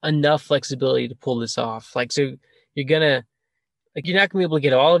you enough flexibility to pull this off. Like, so you're not gonna be able to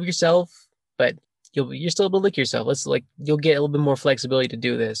get all of yourself, but you're still able to lick yourself. You'll get a little bit more flexibility to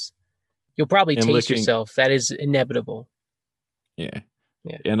do this. You'll probably taste yourself. That is inevitable. Yeah.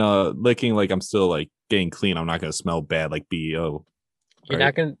 And licking, like, I'm still like getting clean. I'm not gonna smell bad like BO. You're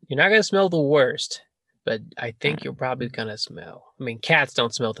not gonna smell the worst, but I think you're probably gonna smell. I mean, cats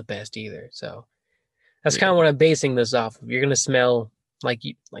don't smell the best either, so that's kind of what I'm basing this off of. You're gonna smell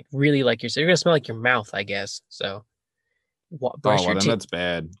really like yourself. You're gonna smell like your mouth, I guess. So brush your teeth. That's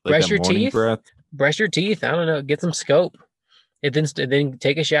bad. Like brush your teeth. Breath. Brush your teeth. I don't know. Get some scope. And then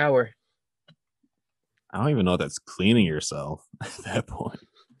take a shower. I don't even know if that's cleaning yourself at that point.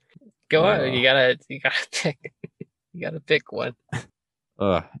 Go on. You gotta pick one.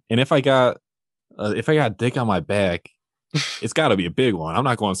 And if I got dick on my back, it's got to be a big one. I'm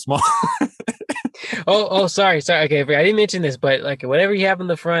not going small. Oh, sorry. Okay, I didn't mention this, but like whatever you have in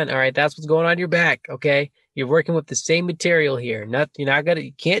the front, all right, that's what's going on your back. Okay, you're working with the same material here.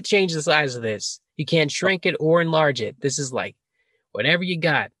 You can't change the size of this. You can't shrink it or enlarge it. This is like whatever you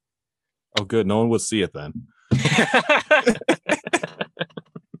got. Oh, good. No one would see it then.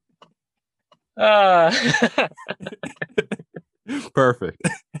 Perfect.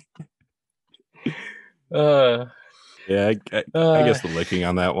 Yeah, I guess the licking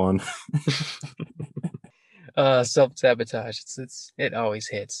on that one. Self-sabotage. It always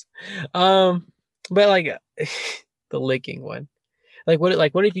hits. But like the licking one. Like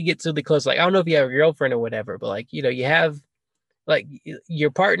what if you get really close? Like, I don't know if you have a girlfriend or whatever, but like, you have like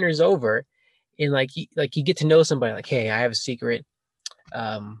your partner's over, and like you get to know somebody. Like, hey, I have a secret.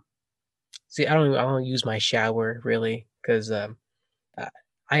 See, I don't use my shower really because I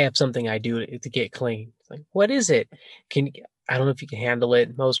I have something I do to get clean. It's like, what is it? Can I don't know if you can handle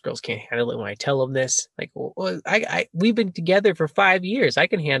it. Most girls can't handle it when I tell them this. Like, well, we've been together for 5 years. I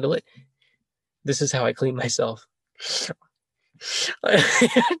can handle it. This is how I clean myself.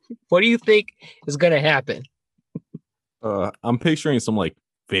 What do you think is gonna happen? I'm picturing some like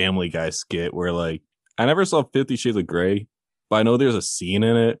Family Guy skit where like I never saw 50 Shades of Grey, but I know there's a scene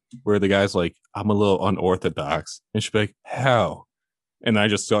in it where the guy's like, I'm a little unorthodox. And she'd be like, how? And I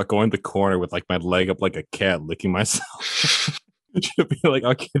just start going to the corner with like my leg up like a cat licking myself. She'd be like,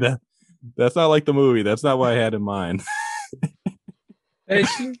 okay, that's not like the movie. That's not what I had in mind. And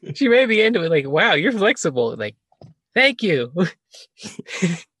she may be into it, like, wow, you're flexible. Like, thank you.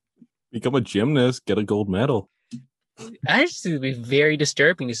 Become a gymnast, get a gold medal. I just think it'd be very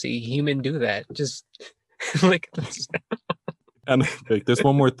disturbing to see a human do that. Just like, and like, there's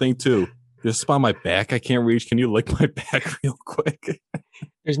one more thing too. There's a spot on my back I can't reach. Can you lick my back real quick?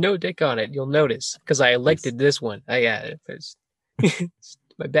 there's no dick on it. You'll notice because I elected this one. Yeah,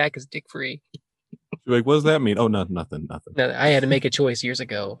 my back is dick free. You're like, what does that mean? Oh, no, nothing. No, I had to make a choice years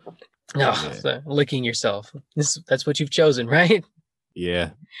ago. No, so licking yourself. That's what you've chosen, right? Yeah.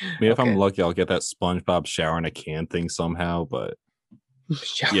 I mean, if I'm lucky, I'll get that SpongeBob shower in a can thing somehow, but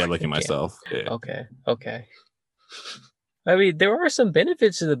yeah, licking myself. Yeah. Okay. I mean, there are some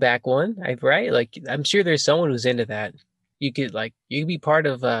benefits to the back one, right? Like, I'm sure there's someone who's into that. You could be part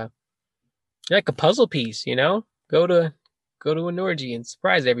of like a puzzle piece, you know? Go to an orgy and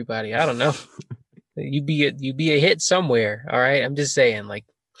surprise everybody. I don't know. You'd be a hit somewhere. All right. I'm just saying, like,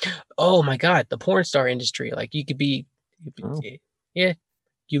 oh my God, the porn star industry. Like you could be, yeah.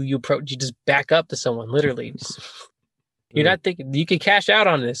 You just back up to someone, literally. You're not thinking you could cash out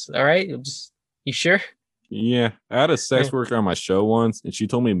on this. All right. You sure? Yeah. I had a sex worker on my show once, and she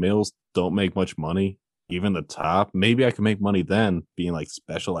told me males don't make much money, even the top. Maybe I could make money then, being like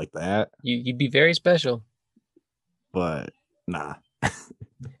special like that. You'd be very special. But nah.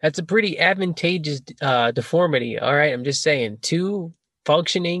 That's a pretty advantageous deformity. All right. I'm just saying, two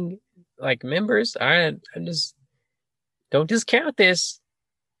functioning like members. All right. Don't discount this.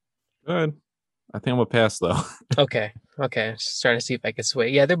 Good. I think I'm gonna pass though. Okay. Just trying to see if I can sway.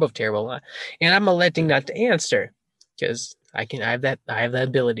 Yeah, they're both terrible, and I'm electing not to answer because I have that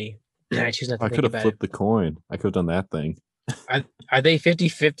ability. I choose not to. I could have flipped the coin. I could have done that thing. Are they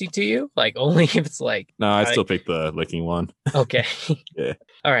 50-50 to you? Like only if it's like. No, I still pick the licking one. Okay. Yeah.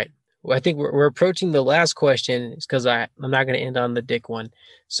 All right. Well, I think we're approaching the last question because I'm not going to end on the dick one.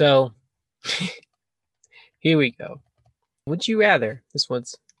 So here we go. Would you rather, this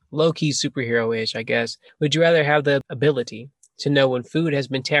one's low-key superhero-ish, I guess. Would you rather have the ability to know when food has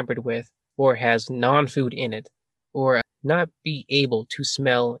been tampered with or has non-food in it, or not be able to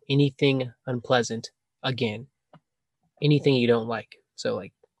smell anything unpleasant again? Anything you don't like. So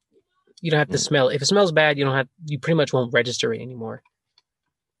like you don't have to smell. If it smells bad, you pretty much won't register it anymore.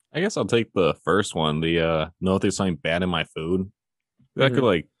 I guess I'll take the first one. The know if there's something bad in my food. That could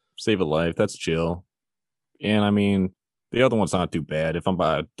like save a life. That's chill. And I mean, the other one's not too bad. If I'm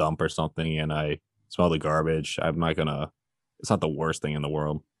by a dump or something and I smell the garbage, I'm not gonna. It's not the worst thing in the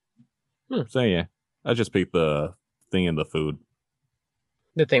world. So yeah, I just pick the thing in the food.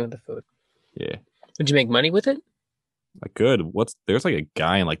 The thing with the food. Yeah. Would you make money with it? I could. There's like a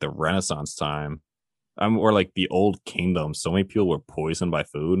guy in like the Renaissance time, or like the Old Kingdom. So many people were poisoned by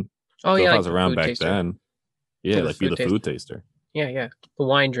food. Oh so yeah, if I was around back then. Yeah, like be the food taster. Yeah, the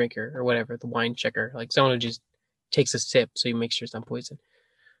wine drinker or whatever, the wine checker, like someone who just takes a sip so you make sure it's not poison.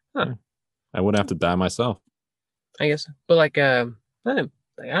 Huh. I wouldn't have to die myself. I guess, but like I don't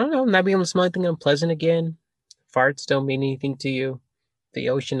know, not being able to smell anything unpleasant again. Farts don't mean anything to you. The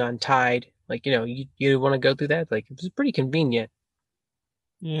ocean on tide. Like, you want to go through that? Like, it's pretty convenient.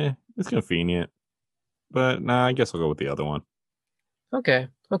 Yeah, it's convenient. But nah, I guess I'll go with the other one. Okay.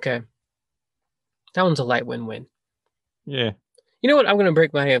 That one's a light win-win. Yeah. You know what? I'm gonna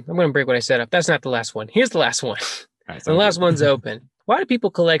break what I set up. That's not the last one. Here's the last one. Right, the last one's open. Why do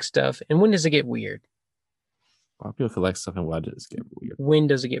people collect stuff, and when does it get weird? Why do people collect stuff, and why does it get weird? When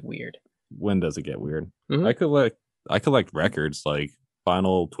does it get weird? When does it get weird? Mm-hmm. I collect records, like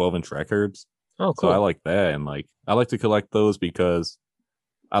vinyl 12-inch records. Oh, cool. So I like that, and like I like to collect those because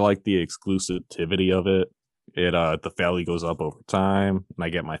I like the exclusivity of it. The value goes up over time, and I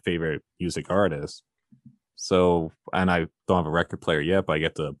get my favorite music artist. So, and I don't have a record player yet, but I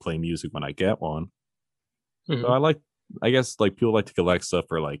get to play music when I get one. Mm-hmm. So I guess like people like to collect stuff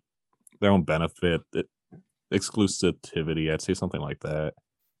for like their own benefit. exclusivity. I'd say something like that.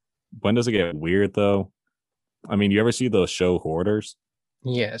 When does it get weird though? I mean, you ever see the show Hoarders?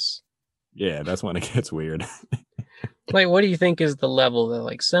 Yes. Yeah, that's when it gets weird. Like, what do you think is the level though?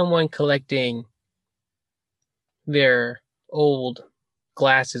 Like someone collecting their old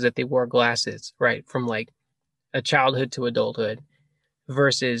glasses that they wore glasses, right? From like a childhood to adulthood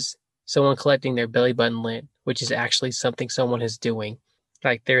versus someone collecting their belly button lint, which is actually something someone is doing.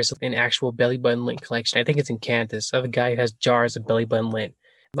 Like there's an actual belly button lint collection. I think it's in Kansas of a guy who has jars of belly button lint.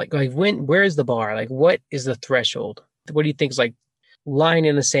 Like where is the bar? Like what is the threshold? What do you think is like line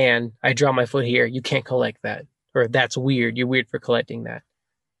in the sand? I draw my foot here. You can't collect that. Or that's weird. You're weird for collecting that.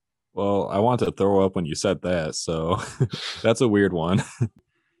 Well, I wanted to throw up when you said that, so that's a weird one.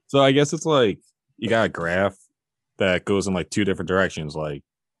 So I guess it's like you got a graph that goes in like two different directions. Like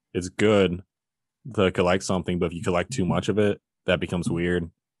it's good to collect something, but if you collect too much of it, that becomes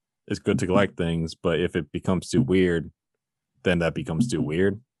weird. It's good to collect things, but if it becomes too weird, then that becomes too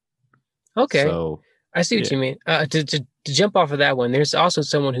weird. Okay. So I see what yeah. you mean. To jump off of that one, there's also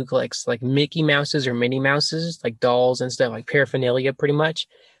someone who collects like Mickey Mouses or Minnie Mouses, like dolls and stuff, like paraphernalia, pretty much.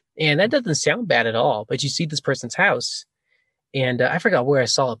 And that doesn't sound bad at all. But you see this person's house, and I forgot where I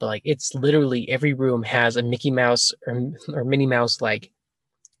saw it, but like it's literally every room has a Mickey Mouse or Minnie Mouse like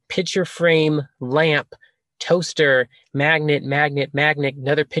picture frame, lamp, toaster, magnet,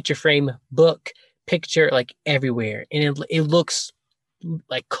 another picture frame, book, picture, like everywhere, and it looks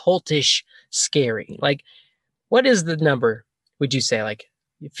like cultish, scary. Like, what is the number? Would you say like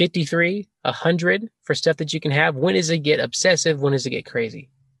 53, 100 for stuff that you can have? When does it get obsessive? When does it get crazy?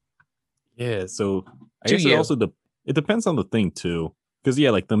 Yeah, so I To guess it you, also it depends on the thing too. Because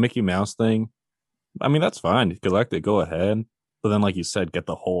yeah, like the Mickey Mouse thing, I mean that's fine. You collect it, go ahead. But then, like you said, get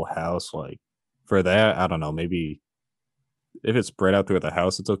the whole house. Like for that, I don't know. Maybe if it's spread out throughout the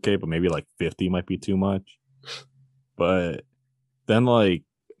house, it's okay. But maybe like 50 might be too much. But then like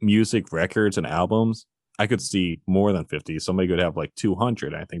music, records, and albums, I could see more than 50. Somebody could have like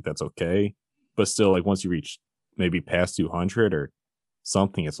 200. I think that's okay. But still, like once you reach maybe past 200 or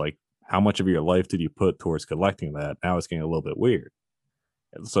something, it's like how much of your life did you put towards collecting that? Now it's getting a little bit weird.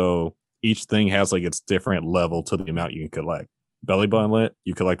 And so each thing has like its different level to the amount you can collect. Belly button lit,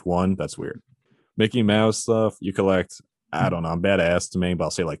 you collect one, that's weird. Mickey Mouse stuff, you collect, I don't know, I'm bad at estimating, but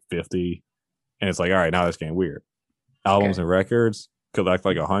I'll say like 50. And it's like, all right, now that's getting weird. Albums okay, and records, collect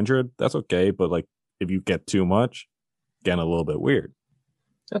like 100, that's okay. But like if you get too much, getting a little bit weird.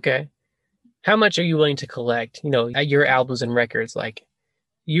 okay. How much are you willing to collect? You know, your albums and records, like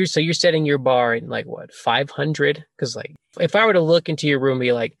you're setting your bar at like what 500? Because like if I were to look into your room, and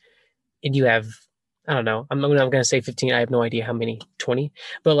be like, and you have, I don't know, I'm gonna say 15. I have no idea how many, 20.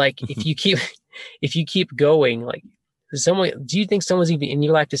 But like if you keep if you keep going, like do you think someone's even in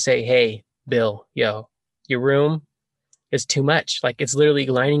your life to say, hey, Bill, yo, your room is too much. Like it's literally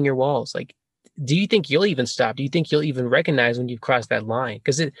lining your walls. Like, do you think you'll even stop? Do you think you'll even recognize when you've crossed that line?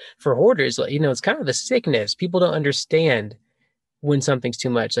 Because for hoarders, like, you know, it's kind of a sickness. People don't understand when something's too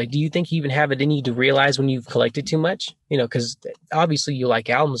much. Like, do you think you even have it in you to realize when you've collected too much? You know, because obviously you like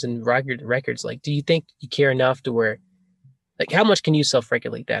albums and records. Like, do you think you care enough to where, like, how much can you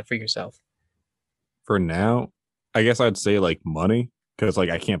self-regulate that for yourself? For now, I guess I'd say like money. Because like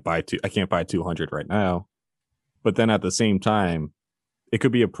I can't buy 200 right now. But then at the same time, it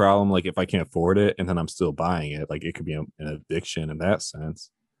could be a problem like if I can't afford it and then I'm still buying it. Like it could be an addiction in that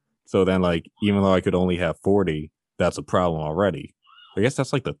sense. So then like even though I could only have 40, that's a problem already. I guess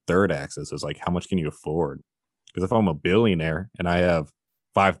that's like the third axis is like how much can you afford? Because if I'm a billionaire and I have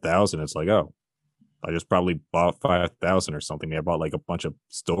 5,000, it's like, oh, I just probably bought 5,000 or something. I bought like a bunch of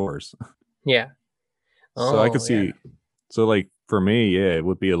stores. Yeah. So I could Oh, yeah. see, so like for me, yeah, it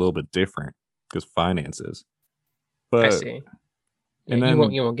would be a little bit different because finances. I But see. Yeah, and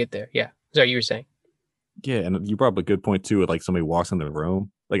then you won't get there. Yeah. Sorry, you were saying. yeah, and you brought up a good point too. Like somebody walks in the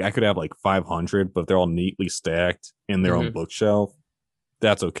room, like I could have like 500, but if they're all neatly stacked in their own Hmm. bookshelf,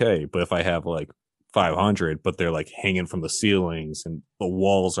 that's okay. But if I have like 500, but they're like hanging from the ceilings and the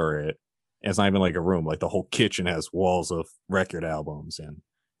walls are it, and it's not even like a room. Like the whole kitchen has walls of record albums, and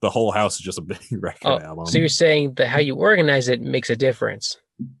the whole house is just a big record Oh, so album. you're saying that how you organize it makes a difference.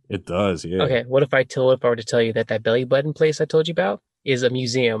 It does, yeah. Okay, what if I were to tell you that that belly button place I told you about is a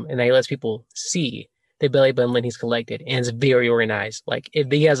museum, and he lets people see the belly button that he's collected, and it's very organized. Like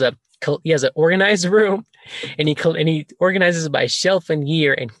if he has an organized room, and he organizes it by shelf and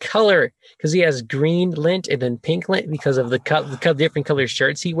year and color because he has green lint and then pink lint because of the different color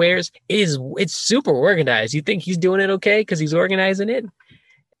shirts he wears. It's super organized. You think he's doing it okay because he's organizing it?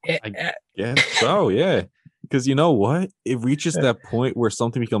 Eh, I eh, guess so, yeah. Because you know what? It reaches that point where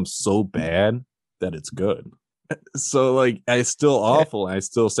something becomes so bad that it's good. So like, it's still awful. And I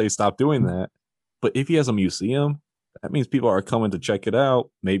still say stop doing that. But if he has a museum, that means people are coming to check it out,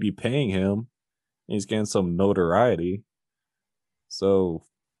 maybe paying him, and he's getting some notoriety. So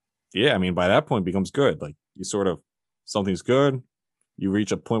yeah, I mean, by that point, it becomes good. Like you sort of something's good, you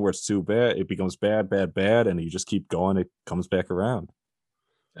reach a point where it's too bad, it becomes bad, bad, bad, and you just keep going. It comes back around.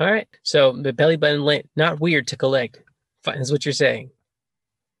 All right. So the belly button lint, not weird to collect. Fine, is what you're saying.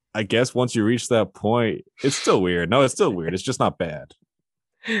 I guess once you reach that point, it's still weird. No, it's still weird. It's just not bad.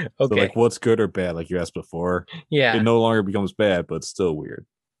 Okay. So like, what's good or bad? Like you asked before, Yeah. it no longer becomes bad, but it's still weird.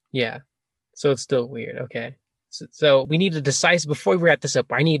 Yeah. So it's still weird. Okay. So we need a decisive, before we wrap this up,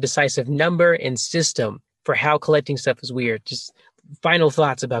 I need a decisive number and system for how collecting stuff is weird. Just final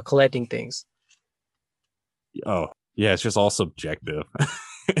thoughts about collecting things. Oh, yeah, it's just all subjective.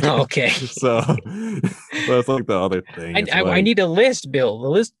 Okay. So that's like the other thing. I need a list, Bill.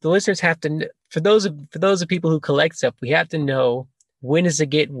 The listeners have to, for those of people who collect stuff, we have to know, when does it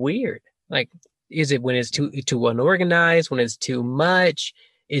get weird? Like, is it when it's too unorganized, when it's too much?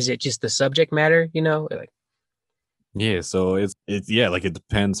 Is it just the subject matter, like, yeah, so it's yeah, like it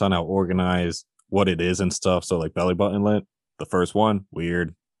depends on how organized what it is and stuff. So like belly button lint, the first one,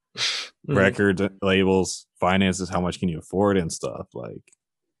 weird. Records, labels, finances, how much can you afford and stuff. Like,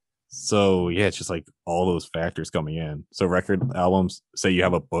 so yeah, it's just like all those factors coming in. So record albums, say you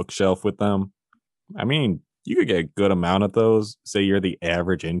have a bookshelf with them, I mean, you could get a good amount of those. Say you're the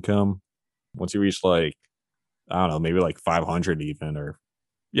average income. Once you reach like, I don't know, maybe like 500 even, or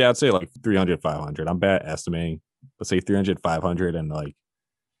yeah, I'd say like 300, 500. I'm bad at estimating, but say 300, 500, and like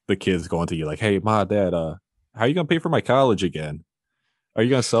the kids going to you like, hey, ma, dad, how are you gonna pay for my college again? Are you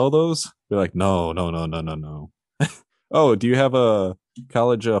gonna sell those? They're like, no, no, no, no, no, no. Oh, do you have a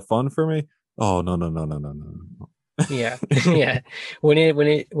college fund for me? Oh, no, no, no, no, no, no. Yeah. Yeah. When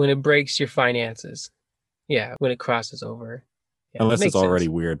it breaks your finances. Yeah, when it crosses over. Yeah, Unless it's already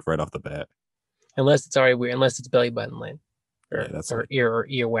sense. weird right off the bat. Unless it's already weird, unless it's belly button lint or, Yeah, that's or it.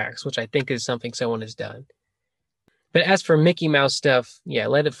 ear wax, which I think is something someone has done. But as for Mickey Mouse stuff, yeah,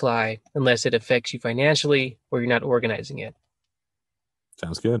 let it fly unless it affects you financially or you're not organizing it.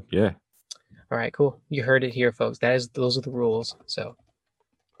 Sounds good. Yeah. All right, cool. You heard it here, folks. Those are the rules. So,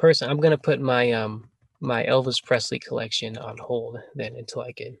 I'm gonna put my my Elvis Presley collection on hold then until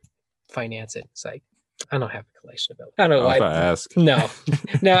I can finance it. It's like, I don't have a collection of Elvis. I don't know why. If I ask. No,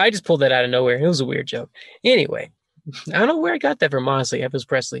 I just pulled that out of nowhere. It was a weird joke. Anyway, I don't know where I got that from, honestly, Elvis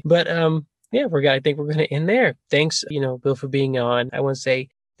Presley. But yeah, I think we're gonna end there. Thanks, Bill, for being on. I want to say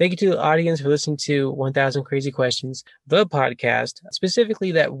thank you to the audience for listening to 1000 Crazy Questions, the podcast,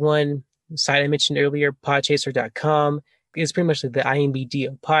 specifically that one site I mentioned earlier, podchaser.com. It's pretty much like the IMBD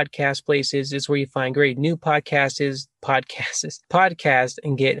of podcast places. It's where you find great new podcasts,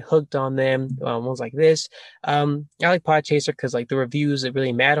 and get hooked on them. Ones like this. I like Podchaser because like the reviews that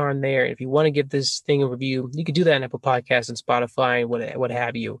really matter on there. If you want to give this thing a review, you can do that on Apple Podcasts and Spotify and what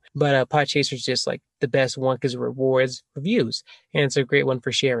have you. But Podchaser is just like the best one because it rewards reviews, and it's a great one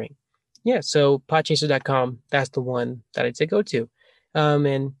for sharing. Yeah, so podchaser.com, that's the one that I'd say go to.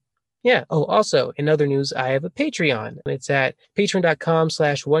 And yeah. Oh, also, in other news, I have a Patreon. It's at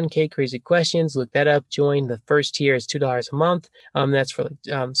patreon.com/1K Crazy Questions. Look that up. Join. The first tier is $2 a month. That's for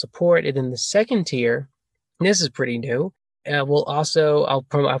support. And then the second tier, this is pretty new. I'll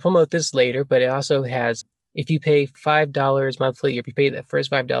promote this later, but it also has, if you pay $5 monthly, if you pay that first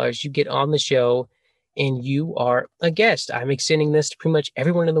 $5, you get on the show and you are a guest. I'm extending this to pretty much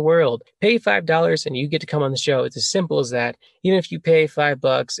everyone in the world. Pay $5 and you get to come on the show. It's as simple as that. Even if you pay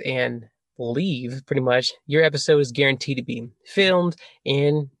 $5 and leave, pretty much, your episode is guaranteed to be filmed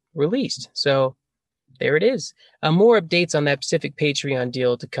and released. So there it is. More updates on that specific Patreon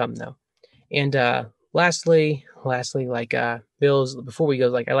deal to come, though. And lastly, like Bill's, before we go,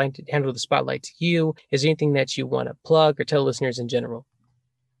 like I like to handle the spotlight to you. Is there anything that you want to plug or tell listeners in general?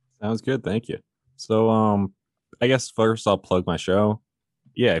 Sounds good. Thank you. So, I guess first I'll plug my show.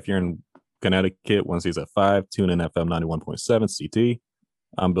 Yeah, if you're in Connecticut, Wednesdays at 5, tune in FM 91.7 CT.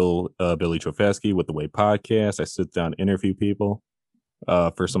 I'm Billy Trofesky with The Way Podcast. I sit down and interview people.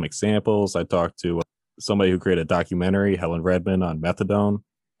 For some examples, I talked to somebody who created a documentary, Helen Redmond, on methadone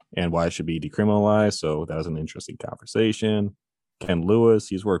and why it should be decriminalized. So that was an interesting conversation. Ken Lewis,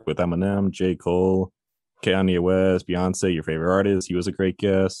 he's worked with Eminem, J. Cole, Kanye West, Beyonce, your favorite artist. He was a great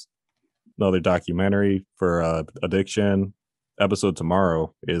guest. Another documentary for addiction. Episode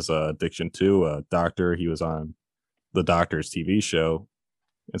tomorrow is Addiction 2. A doctor, he was on the Doctor's TV show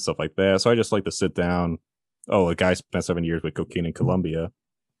and stuff like that. So I just like to sit down. Oh, a guy spent 7 years with cocaine in Colombia,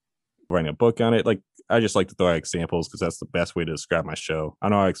 writing a book on it. Like, I just like to throw out examples because that's the best way to describe my show. I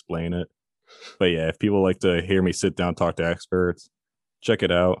know how to explain it. But yeah, if people like to hear me sit down, talk to experts, check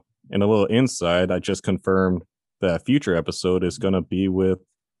it out. And a little insight, I just confirmed that future episode is going to be with,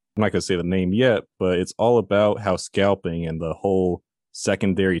 I'm not going to say the name yet, but it's all about how scalping and the whole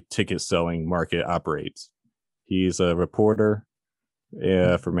secondary ticket selling market operates. He's a reporter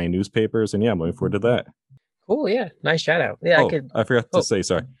for main newspapers. And yeah, I'm looking forward to that. Cool. Yeah. Nice shout out. Yeah, I forgot to say,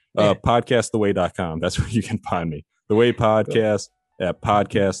 sorry. Podcasttheway.com. That's where you can find me. The Way Podcast at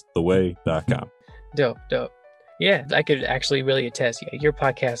podcasttheway.com. Dope. Yeah, I could actually really attest. Yeah, your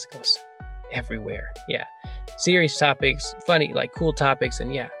podcast goes everywhere. Yeah. Serious topics, funny, like cool topics.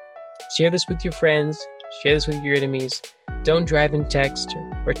 And yeah, share this with your friends. Share this with your enemies. Don't drive and text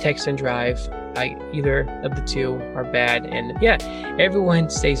or text and drive. Either of the two are bad. And yeah, everyone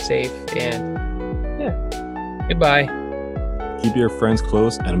stay safe. And yeah, goodbye. Keep your friends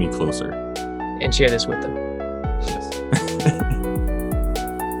close, enemy closer. And share this with them. Yes.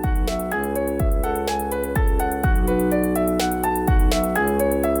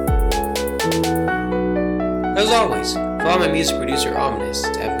 As always, follow my music producer Ominous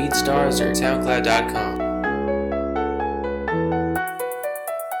at BeatStars or SoundCloud.com.